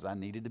 right? Because I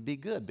needed to be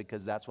good,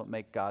 because that's what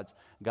makes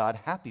God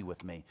happy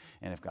with me.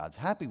 And if God's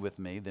happy with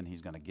me, then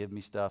He's going to give me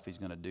stuff. He's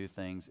going to do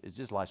things. It's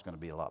just life's going to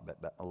be a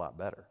lot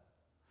better.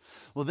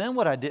 Well, then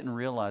what I didn't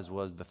realize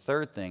was the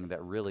third thing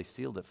that really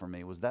sealed it for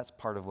me was that's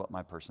part of what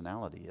my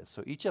personality is.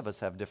 So each of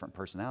us have different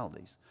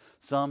personalities.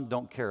 Some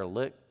don't care a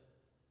lick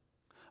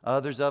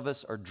Others of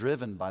us are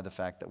driven by the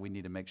fact that we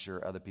need to make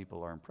sure other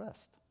people are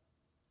impressed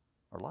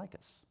or like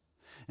us.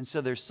 And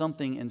so there's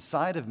something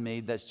inside of me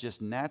that's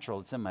just natural.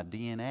 It's in my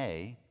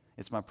DNA.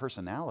 It's my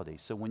personality.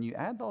 So when you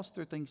add those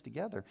three things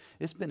together,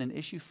 it's been an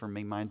issue for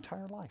me my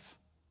entire life.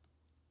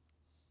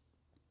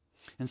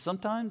 And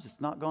sometimes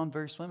it's not gone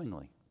very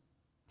swimmingly.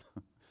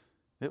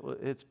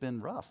 It's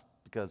been rough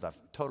because I've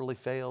totally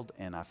failed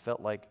and I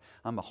felt like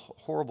I'm a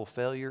horrible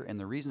failure. And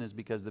the reason is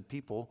because the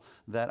people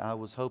that I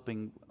was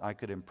hoping I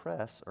could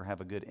impress or have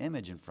a good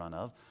image in front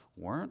of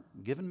weren't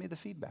giving me the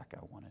feedback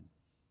I wanted.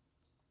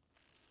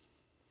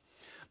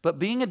 But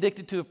being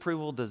addicted to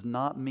approval does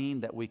not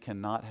mean that we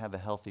cannot have a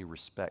healthy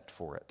respect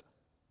for it.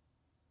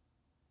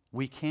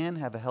 We can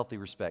have a healthy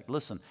respect.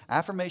 Listen,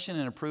 affirmation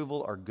and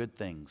approval are good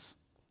things.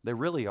 They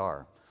really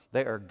are.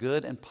 They are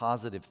good and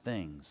positive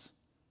things.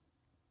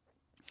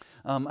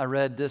 I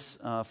read this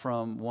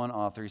from one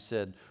author. He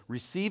said,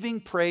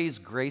 receiving praise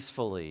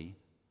gracefully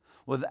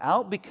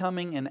without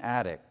becoming an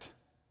addict,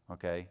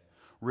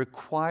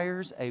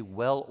 requires a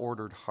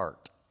well-ordered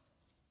heart.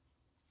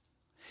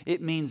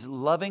 It means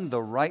loving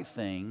the right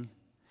thing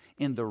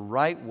in the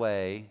right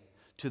way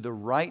to the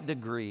right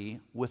degree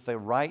with the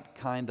right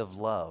kind of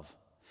love.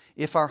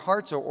 If our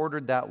hearts are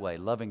ordered that way,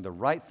 loving the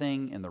right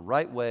thing in the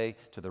right way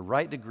to the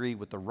right degree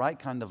with the right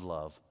kind of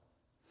love,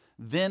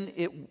 then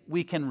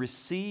we can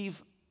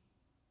receive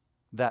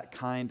that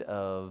kind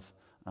of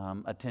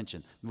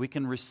attention. We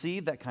can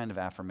receive that kind of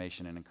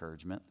affirmation and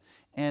encouragement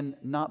and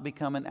not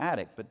become an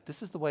addict. But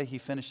this is the way he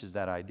finishes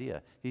that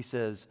idea. He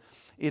says,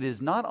 it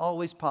is not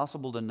always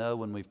possible to know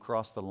when we've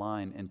crossed the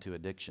line into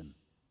addiction,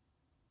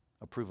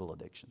 approval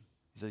addiction.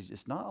 He says,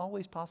 it's not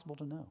always possible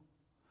to know.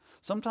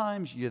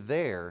 Sometimes you're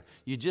there,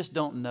 you just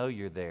don't know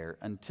you're there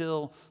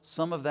until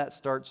some of that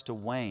starts to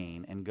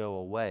wane and go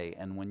away.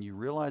 And when you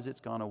realize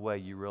it's gone away,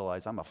 you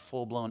realize I'm a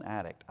full-blown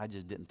addict. I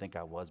just didn't think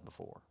I was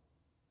before.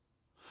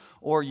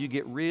 Or you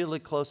get really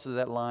close to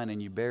that line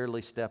and you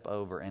barely step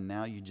over and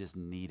now you just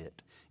need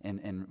it.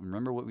 And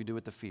remember what we do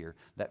with the fear.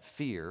 That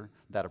fear,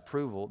 that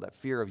approval, that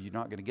fear of you're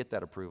not going to get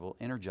that approval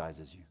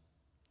energizes you.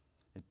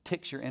 It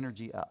ticks your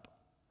energy up.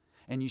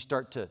 And you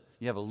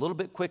have a little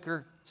bit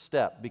quicker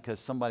step because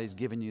somebody's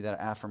given you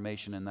that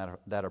affirmation and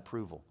that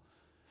approval.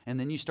 And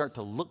then you start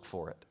to look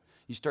for it.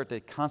 You start to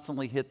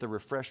constantly hit the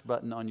refresh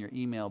button on your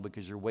email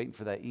because you're waiting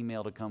for that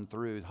email to come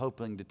through,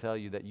 hoping to tell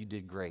you that you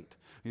did great.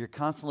 You're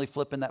constantly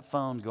flipping that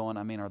phone going,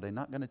 are they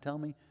not going to tell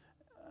me?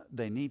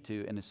 They need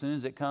to. And as soon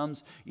as it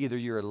comes, either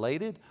you're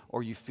elated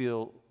or you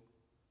feel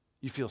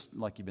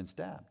like you've been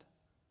stabbed.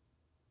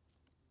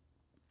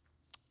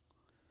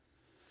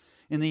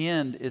 In the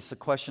end, it's a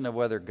question of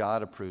whether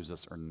God approves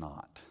us or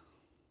not.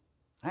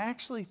 I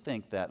actually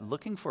think that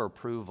looking for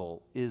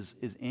approval is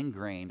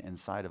ingrained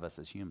inside of us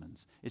as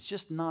humans. It's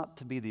just not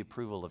to be the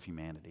approval of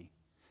humanity.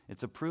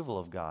 It's approval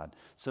of God.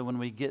 So when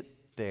we get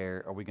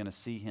there, are we going to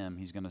see him?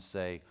 He's going to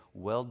say,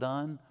 well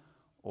done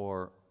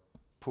or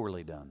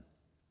poorly done.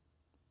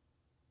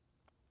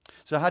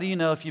 So how do you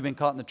know if you've been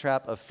caught in the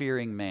trap of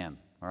fearing man?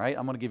 All right,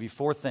 I'm going to give you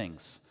 4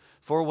 things.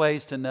 4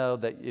 ways to know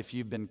that if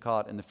you've been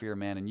caught in the fear of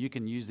man, and you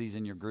can use these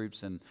in your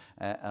groups and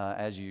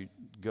as you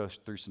go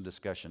through some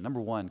discussion.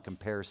 Number 1,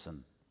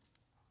 comparison.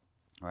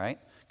 All right?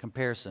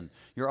 Comparison.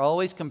 You're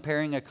always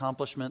comparing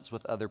accomplishments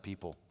with other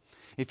people.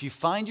 If you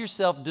find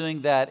yourself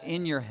doing that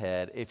in your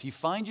head, if you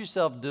find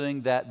yourself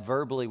doing that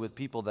verbally with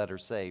people that are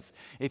safe,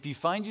 if you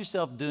find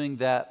yourself doing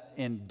that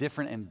in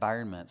different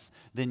environments,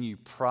 then you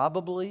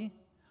probably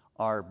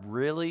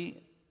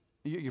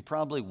you're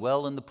probably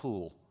well in the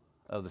pool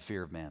of the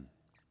fear of man.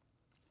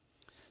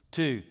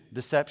 2,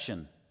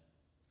 deception.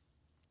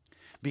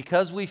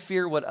 Because we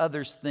fear what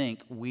others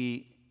think,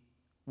 we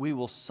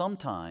will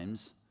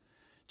sometimes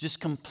just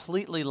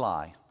completely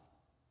lie.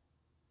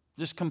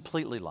 Just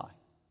completely lie.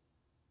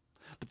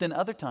 But then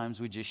other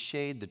times we just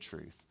shade the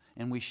truth,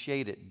 and we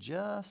shade it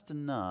just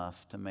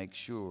enough to make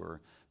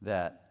sure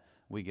that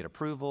we get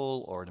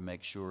approval or to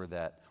make sure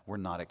that we're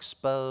not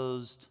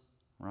exposed,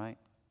 right?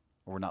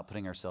 Or we're not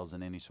putting ourselves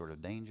in any sort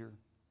of danger.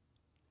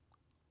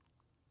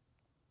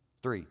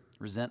 3,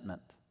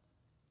 resentment.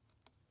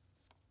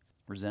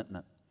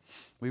 Resentment.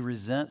 We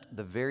resent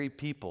the very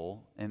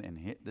people,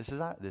 and this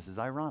is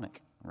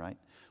ironic, right?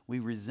 We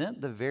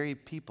resent the very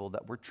people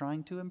that we're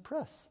trying to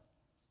impress.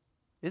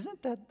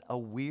 Isn't that a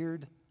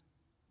weird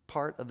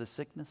part of the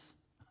sickness?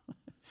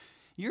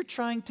 You're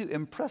trying to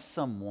impress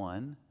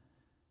someone,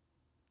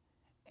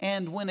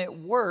 and when it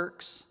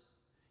works,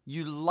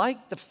 you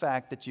like the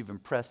fact that you've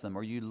impressed them,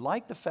 or you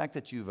like the fact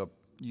that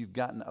you've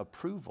gotten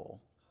approval,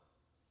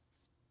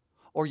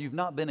 or you've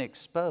not been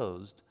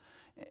exposed,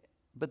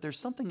 but there's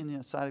something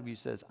inside of you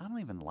that says, I don't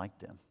even like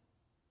them.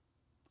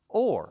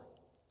 Or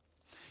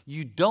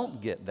you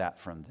don't get that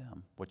from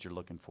them, what you're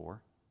looking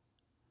for,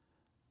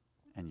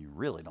 and you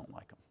really don't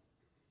like them.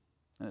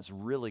 And it's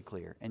really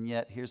clear. And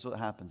yet, here's what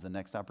happens. The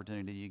next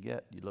opportunity you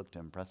get, you look to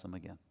impress them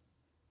again.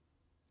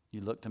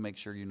 You look to make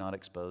sure you're not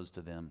exposed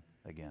to them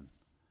again.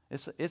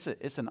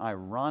 It's an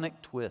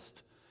ironic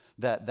twist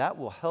that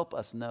will help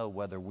us know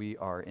whether we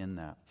are in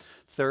that.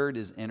 3rd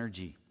is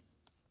energy.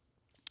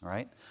 All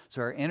right?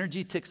 So our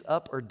energy ticks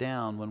up or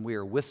down when we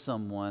are with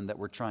someone that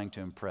we're trying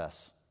to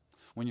impress.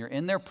 When you're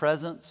in their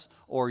presence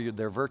or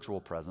their virtual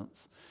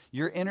presence,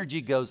 your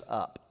energy goes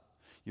up.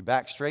 Your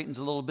back straightens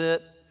a little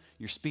bit,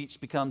 your speech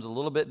becomes a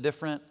little bit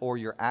different, or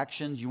your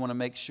actions you want to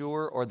make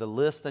sure, or the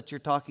list that you're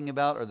talking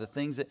about, or the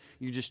things that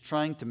you're just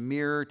trying to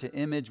mirror, to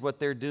image what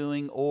they're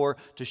doing, or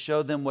to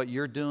show them what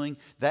you're doing,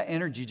 that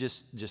energy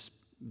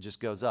just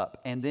goes up.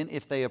 And then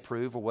if they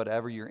approve or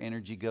whatever, your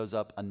energy goes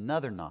up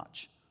another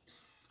notch.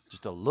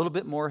 Just a little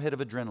bit more hit of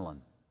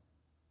adrenaline.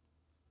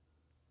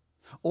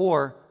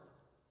 Or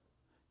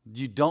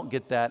you don't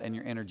get that and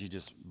your energy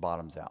just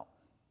bottoms out.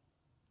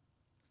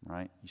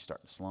 Right? You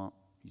start to slump.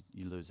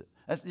 You lose it.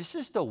 It's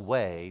just a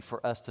way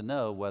for us to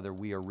know whether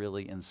we are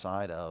really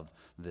inside of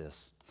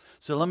this.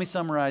 So let me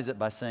summarize it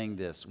by saying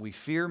this. We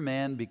fear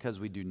man because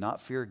we do not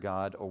fear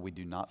God, or we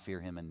do not fear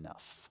him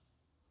enough.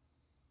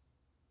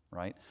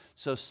 Right?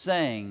 So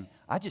saying,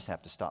 I just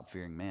have to stop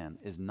fearing man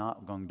is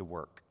not going to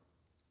work.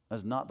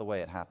 That's not the way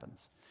it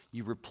happens.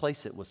 You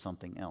replace it with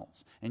something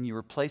else. And you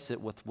replace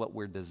it with what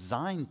we're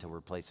designed to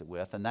replace it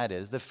with, and that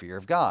is the fear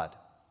of God.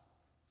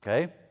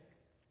 Okay?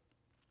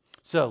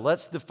 So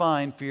let's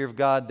define fear of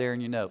God there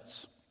in your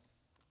notes.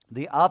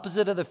 The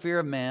opposite of the fear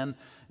of man,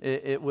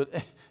 it would,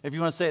 if you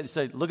want to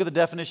say look at the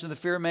definition of the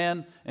fear of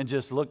man and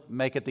just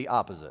make it the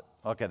opposite.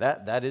 Okay,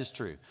 that is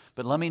true.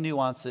 But let me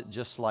nuance it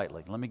just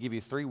slightly. Let me give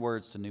you 3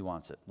 words to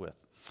nuance it with.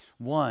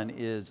 One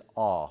is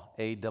awe,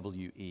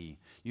 A-W-E.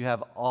 You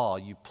have awe.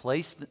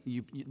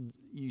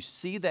 You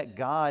see that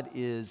God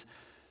is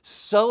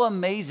so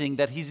amazing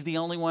that he's the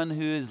only one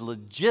who is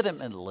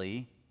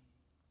legitimately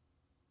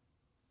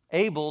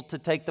able to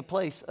take the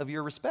place of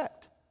your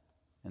respect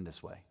in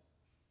this way.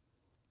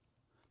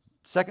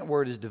 Second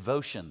word is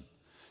devotion.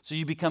 So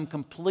you become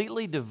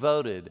completely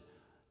devoted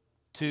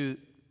to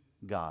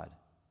God,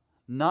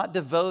 not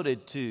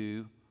devoted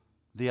to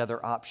the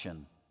other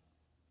option.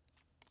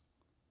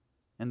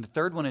 And the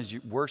third one is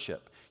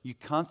worship. You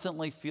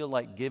constantly feel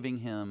like giving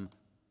him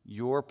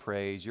your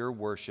praise, your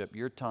worship,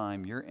 your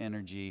time, your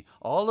energy,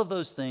 all of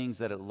those things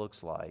that it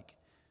looks like,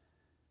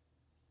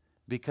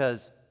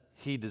 because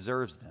he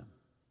deserves them.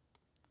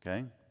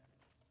 Okay?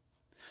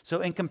 So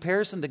in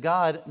comparison to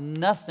God,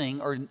 nothing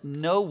or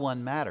no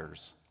one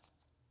matters.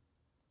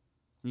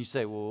 And you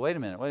say, well, wait a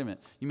minute.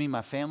 You mean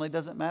my family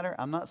doesn't matter?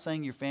 I'm not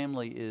saying your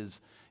family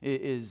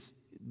does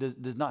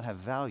not have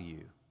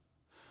value.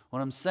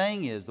 What I'm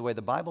saying is, the way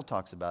the Bible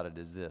talks about it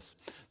is this.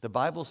 The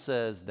Bible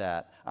says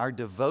that our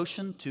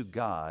devotion to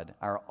God,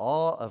 our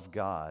awe of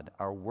God,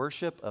 our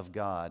worship of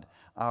God,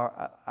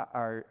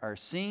 our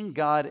seeing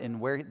God in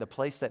the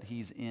place that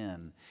he's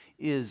in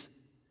is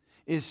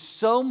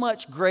so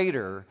much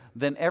greater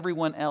than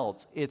everyone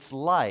else. It's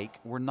like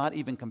we're not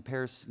even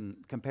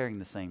comparing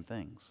the same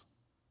things.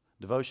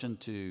 Devotion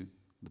to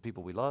the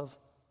people we love,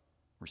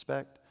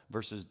 respect,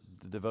 versus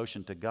the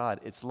devotion to God.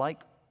 It's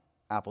like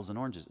apples and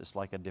oranges. It's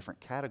like a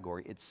different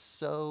category. It's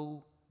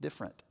so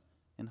different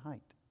in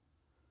height.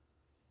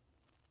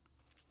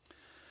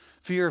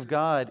 Fear of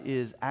God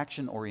is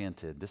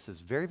action-oriented. This is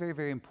very, very,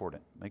 very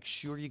important. Make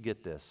sure you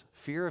get this.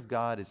 Fear of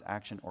God is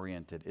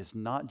action-oriented. It's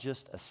not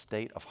just a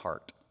state of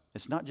heart.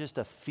 It's not just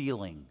a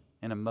feeling,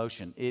 an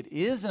emotion. It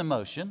is an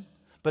emotion,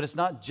 but it's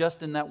not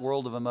just in that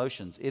world of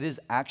emotions. It is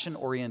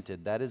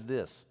action-oriented. That is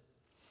this.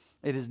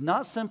 It is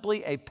not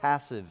simply a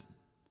passive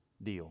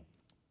deal.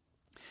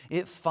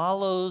 It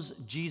follows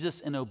Jesus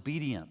in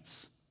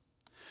obedience.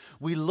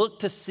 We look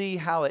to see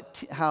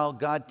how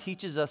God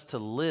teaches us to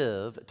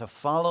live, to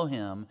follow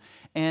him.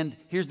 And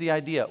here's the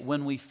idea.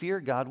 When we fear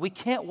God, we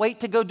can't wait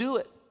to go do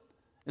it.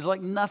 It's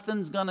like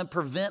nothing's going to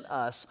prevent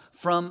us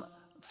from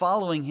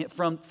following him,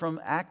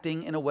 from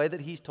acting in a way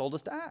that he's told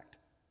us to act.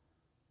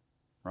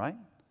 Right?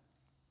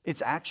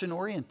 It's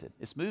action-oriented.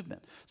 It's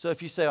movement. So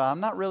if you say, I'm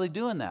not really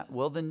doing that,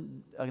 well,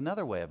 then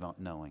another way of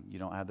knowing you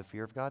don't have the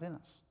fear of God in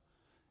us.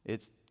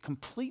 It's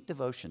complete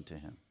devotion to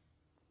him.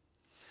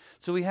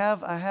 So I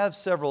have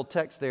several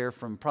texts there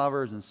from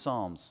Proverbs and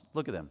Psalms.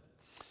 Look at them.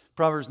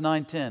 Proverbs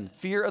 9:10.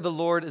 Fear of the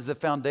Lord is the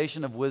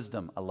foundation of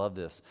wisdom. I love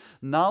this.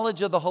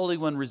 Knowledge of the Holy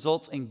One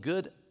results in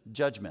good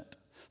judgment.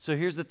 So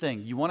here's the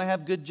thing. You want to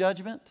have good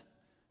judgment?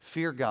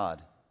 Fear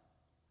God.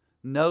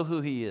 Know who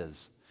he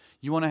is.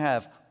 You want to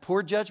have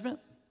poor judgment?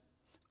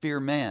 Fear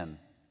man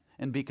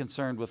and be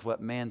concerned with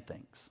what man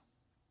thinks.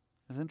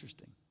 That's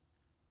interesting.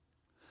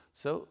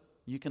 So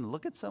you can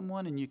look at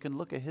someone and you can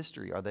look at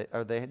history.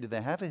 Do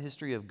they have a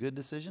history of good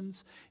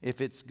decisions?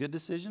 If it's good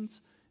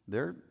decisions,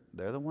 they're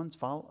the ones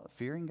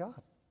fearing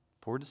God.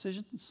 Poor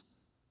decisions,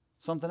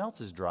 something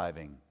else is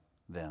driving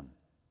them.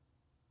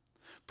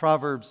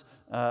 Proverbs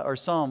or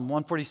Psalm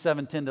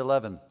 147,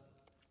 10-11.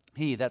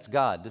 That's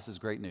God. This is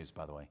great news,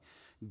 by the way.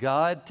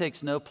 God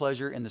takes no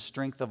pleasure in the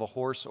strength of a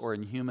horse or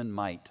in human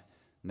might.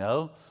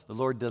 No, the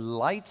Lord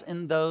delights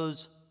in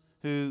those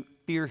who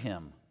fear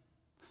him.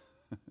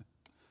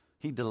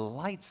 He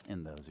delights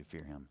in those who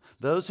fear him.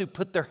 Those who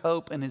put their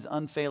hope in his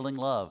unfailing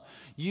love.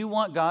 You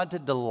want God to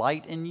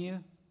delight in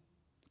you?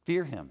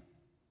 Fear him.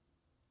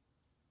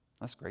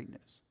 That's great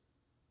news.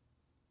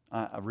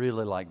 I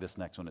really like this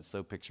next one. It's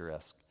so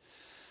picturesque.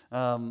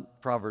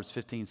 Proverbs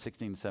 15,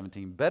 16,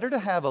 17. Better to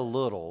have a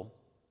little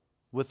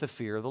with the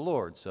fear of the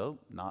Lord. So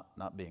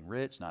not being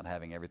rich, not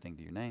having everything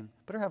to your name.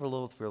 Better have a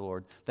little with the fear of the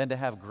Lord than to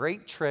have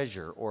great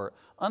treasure or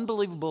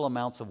unbelievable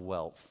amounts of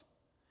wealth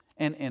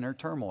and inner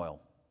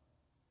turmoil.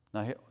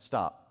 Now,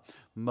 stop.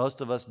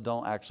 Most of us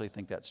don't actually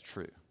think that's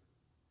true.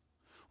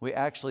 We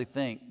actually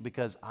think,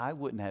 because I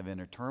wouldn't have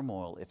inner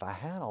turmoil if I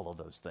had all of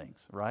those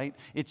things, right?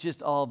 It's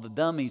just all the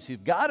dummies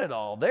who've got it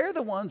all. They're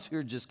the ones who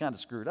are just kind of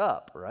screwed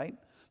up, right?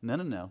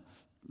 No.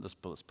 Let's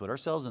put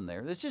ourselves in there.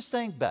 It's just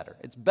saying better.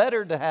 It's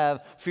better to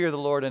have fear of the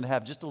Lord and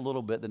have just a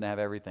little bit than to have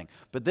everything.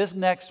 But this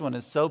next one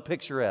is so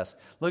picturesque.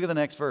 Look at the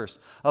next verse.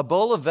 A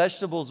bowl of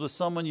vegetables with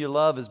someone you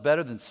love is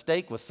better than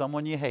steak with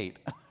someone you hate.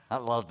 I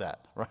love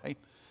that, right?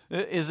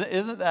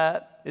 Isn't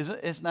that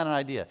an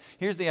idea?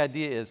 Here's the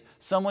idea is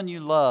someone you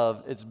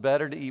love, it's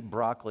better to eat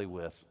broccoli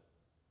with.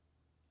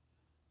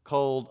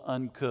 Cold,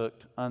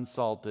 uncooked,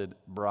 unsalted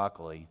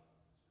broccoli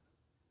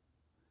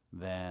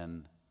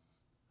than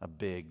a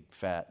big,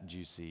 fat,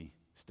 juicy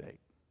steak.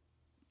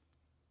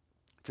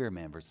 Fear of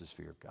man versus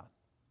fear of God.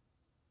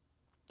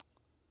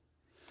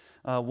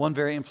 One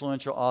very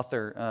influential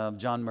author,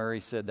 John Murray,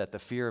 said that the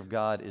fear of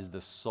God is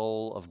the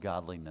soul of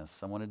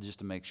godliness. I wanted just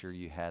to make sure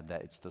you had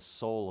that. It's the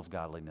soul of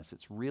godliness.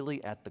 It's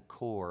really at the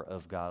core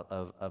of God,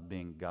 of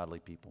being godly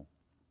people.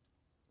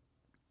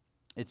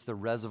 It's the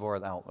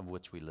reservoir out of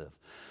which we live.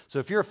 So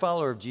if you're a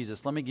follower of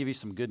Jesus, let me give you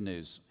some good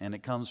news, and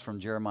it comes from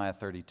Jeremiah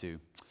 32.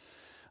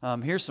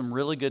 Here's some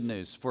really good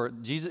news. For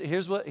Jesus,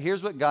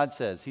 here's what God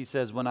says. He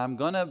says, when I'm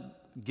going to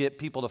get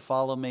people to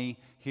follow me,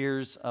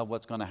 here's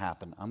what's going to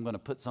happen. I'm going to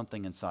put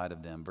something inside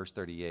of them. Verse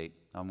 38.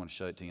 I'm going to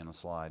show it to you on a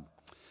slide.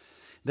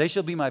 They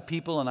shall be my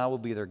people, and I will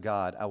be their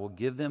God. I will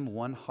give them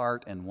one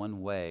heart and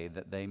one way,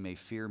 that they may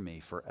fear me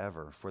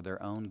forever, for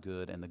their own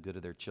good and the good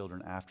of their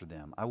children after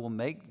them. I will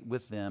make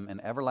with them an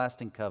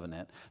everlasting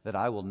covenant, that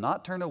I will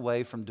not turn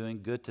away from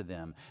doing good to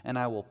them, and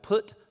I will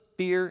put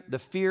the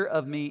fear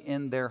of me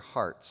in their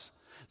hearts,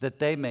 that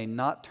they may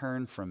not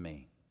turn from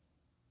me.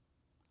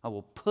 I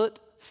will put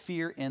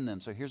fear in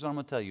them. So here's what I'm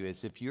going to tell you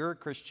is, if you're a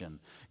Christian,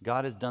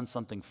 God has done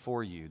something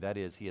for you. That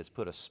is, he has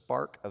put a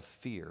spark of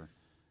fear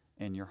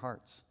in your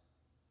hearts.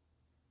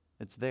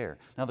 It's there.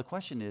 Now the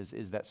question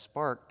is that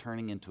spark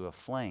turning into a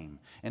flame?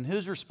 And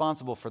who's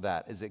responsible for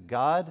that? Is it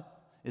God?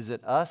 Is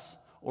it us?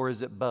 Or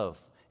is it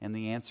both? And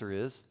the answer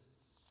is,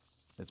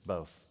 it's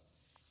both.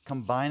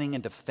 Combining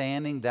into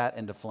fanning that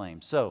into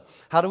flame. So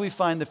how do we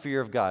find the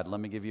fear of God? Let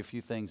me give you a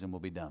few things and we'll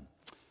be done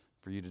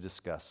for you to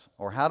discuss.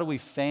 Or how do we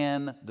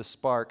fan the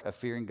spark of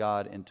fearing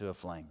God into a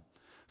flame?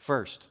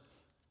 First,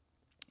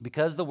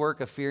 because the work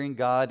of fearing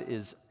God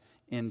is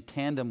in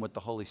tandem with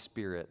the Holy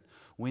Spirit,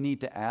 we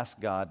need to ask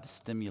God to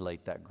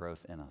stimulate that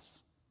growth in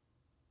us.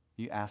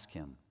 You ask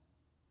him.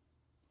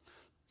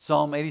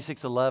 Psalm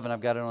 86:11,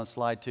 I've got it on a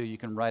slide too. You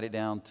can write it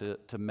down to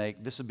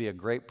make, this would be a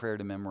great prayer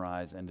to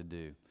memorize and to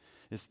do.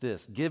 It's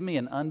this: give me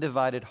an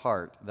undivided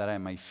heart that I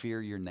may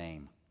fear your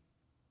name.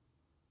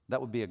 That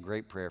would be a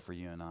great prayer for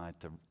you and I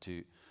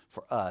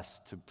for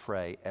us to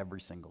pray every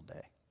single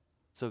day.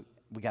 So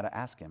we got to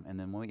ask him, and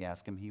then when we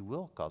ask him, he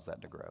will cause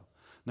that to grow.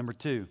 Number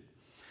two,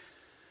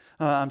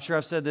 I'm sure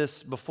I've said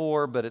this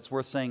before, but it's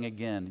worth saying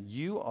again.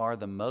 You are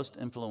the most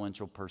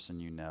influential person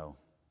you know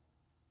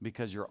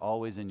because you're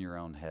always in your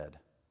own head,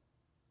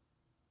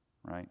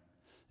 right?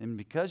 And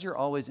because you're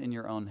always in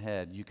your own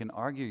head, you can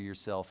argue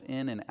yourself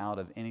in and out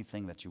of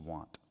anything that you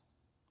want.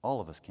 All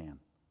of us can.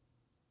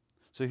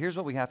 So here's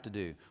what we have to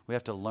do. We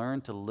have to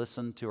learn to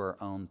listen to our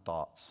own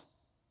thoughts.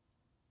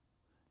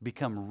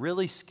 Become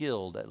really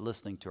skilled at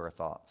listening to our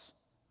thoughts.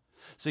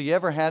 So you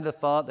ever had a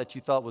thought that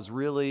you thought was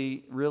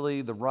really,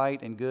 really the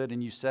right and good,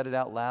 and you said it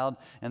out loud,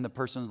 and the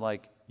person's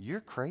like, you're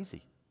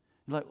crazy.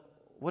 You're like,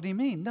 what do you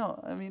mean? No,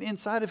 I mean,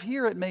 inside of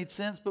here it made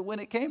sense, but when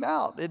it came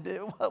out,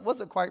 it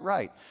wasn't quite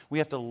right. We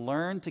have to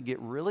learn to get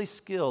really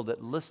skilled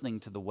at listening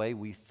to the way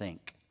we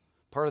think.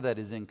 Part of that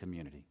is in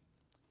community.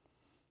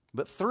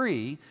 But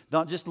three,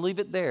 don't just leave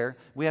it there.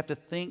 We have to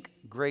think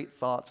great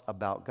thoughts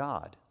about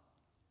God.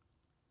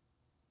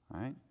 All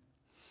right?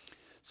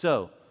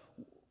 So,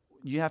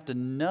 you have to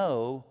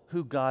know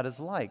who God is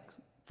like.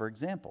 For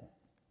example,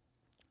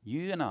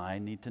 you and I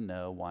need to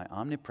know why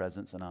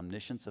omnipresence and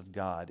omniscience of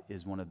God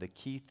is one of the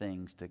key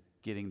things to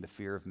getting the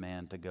fear of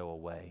man to go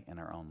away in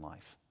our own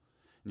life.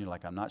 And you're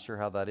like, I'm not sure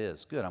how that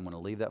is. Good, I'm going to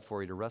leave that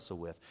for you to wrestle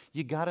with.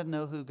 You got to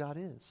know who God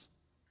is.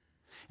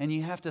 And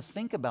you have to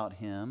think about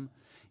him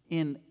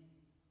in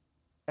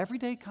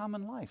everyday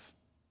common life.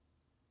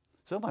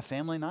 So my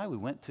family and I, we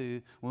went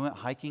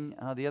hiking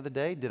the other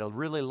day, did a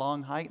really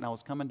long hike, and I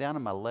was coming down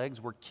and my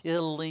legs were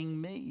killing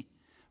me,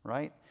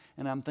 right?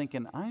 And I'm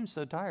thinking, I am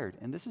so tired.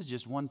 And this is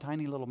just one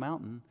tiny little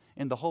mountain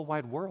in the whole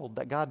wide world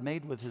that God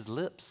made with his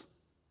lips.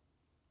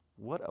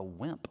 What a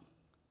wimp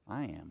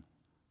I am.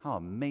 How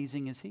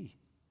amazing is he?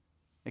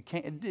 It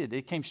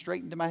came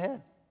straight into my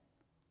head.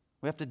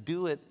 We have to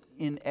do it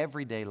in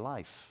everyday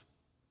life.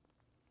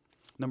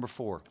 Number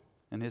 4,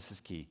 and this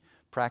is key,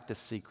 practice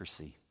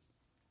secrecy.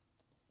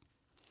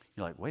 You're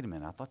You're like, wait a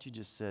minute, I thought you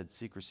just said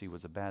secrecy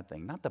was a bad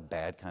thing. Not the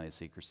bad kind of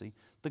secrecy,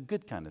 the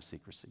good kind of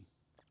secrecy.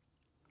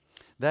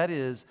 That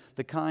is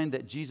the kind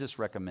that Jesus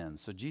recommends.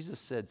 So Jesus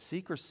said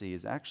secrecy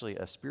is actually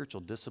a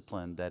spiritual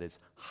discipline that is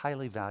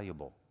highly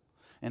valuable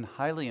and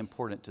highly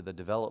important to the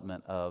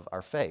development of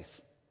our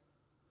faith.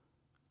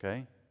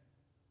 Okay?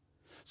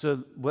 So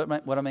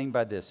what I mean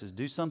by this is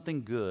do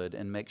something good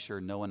and make sure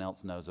no one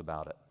else knows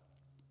about it.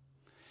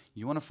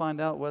 You want to find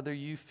out whether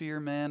you fear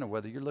man or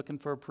whether you're looking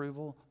for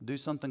approval? Do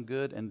something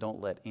good and don't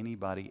let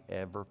anybody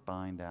ever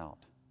find out.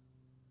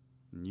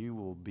 And you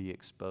will be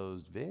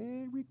exposed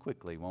very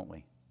quickly, won't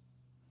we?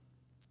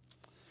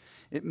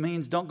 It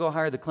means don't go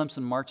hire the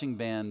Clemson marching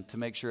band to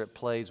make sure it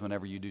plays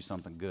whenever you do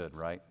something good,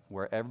 right?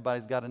 Where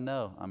everybody's got to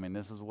know, I mean,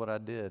 this is what I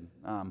did.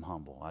 I'm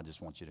humble. I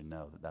just want you to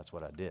know that that's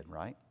what I did,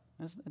 right?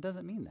 It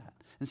doesn't mean that.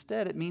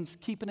 Instead, it means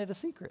keeping it a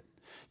secret.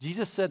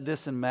 Jesus said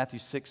this in Matthew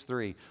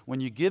 6:3.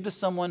 When you give to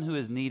someone who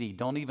is needy,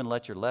 don't even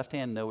let your left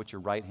hand know what your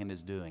right hand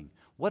is doing.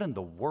 What in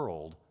the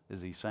world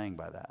is he saying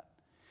by that?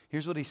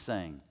 Here's what he's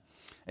saying.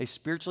 A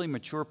spiritually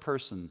mature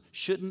person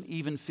shouldn't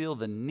even feel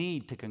the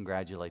need to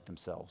congratulate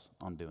themselves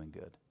on doing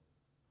good,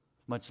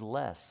 much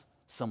less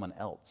someone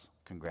else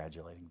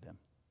congratulating them.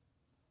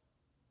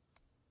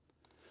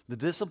 The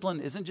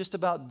discipline isn't just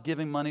about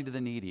giving money to the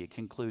needy. It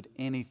can include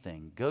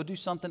anything. Go do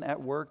something at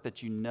work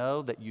that you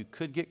know that you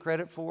could get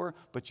credit for,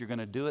 but you're going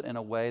to do it in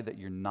a way that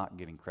you're not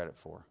getting credit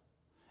for.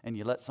 And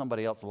you let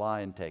somebody else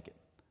lie and take it.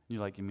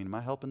 You're like, you mean, am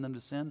I helping them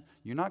to sin?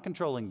 You're not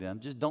controlling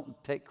them. Just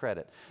don't take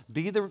credit.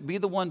 Be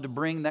the one to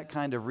bring that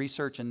kind of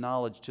research and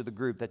knowledge to the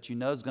group that you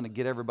know is going to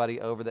get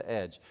everybody over the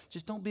edge.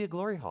 Just don't be a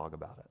glory hog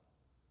about it.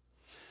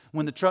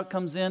 When the truck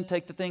comes in,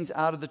 take the things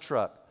out of the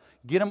truck.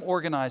 Get them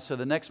organized so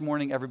the next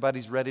morning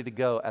everybody's ready to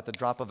go at the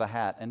drop of a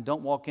hat. And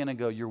don't walk in and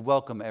go, you're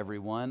welcome,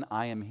 everyone.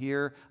 I am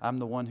here. I'm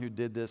the one who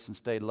did this and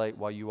stayed late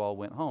while you all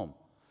went home.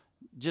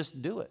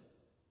 Just do it.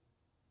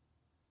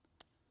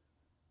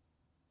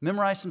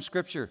 Memorize some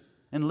scripture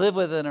and live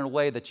with it in a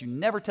way that you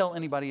never tell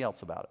anybody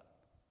else about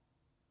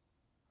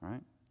it. All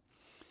right?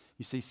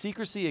 You see,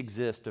 secrecy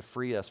exists to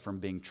free us from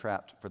being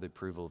trapped for the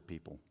approval of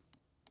people.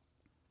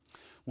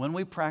 When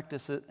we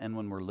practice it and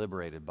when we're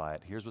liberated by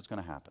it, here's what's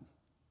going to happen.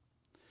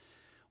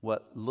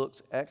 What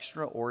looks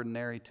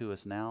extraordinary to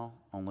us now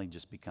only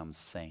just becomes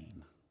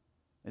sane.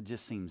 It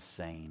just seems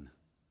sane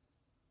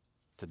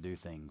to do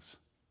things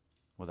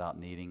without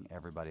needing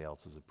everybody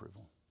else's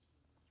approval.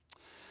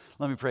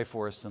 Let me pray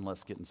for us and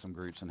let's get in some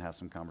groups and have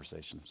some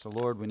conversation. So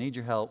Lord, we need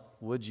your help.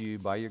 Would you,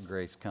 by your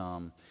grace,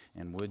 come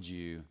and would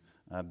you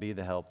be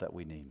the help that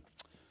we need?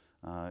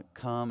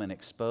 Come and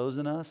expose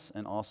in us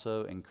and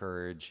also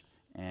encourage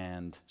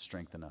and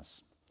strengthen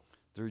us.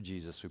 Through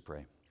Jesus we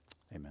pray.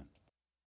 Amen.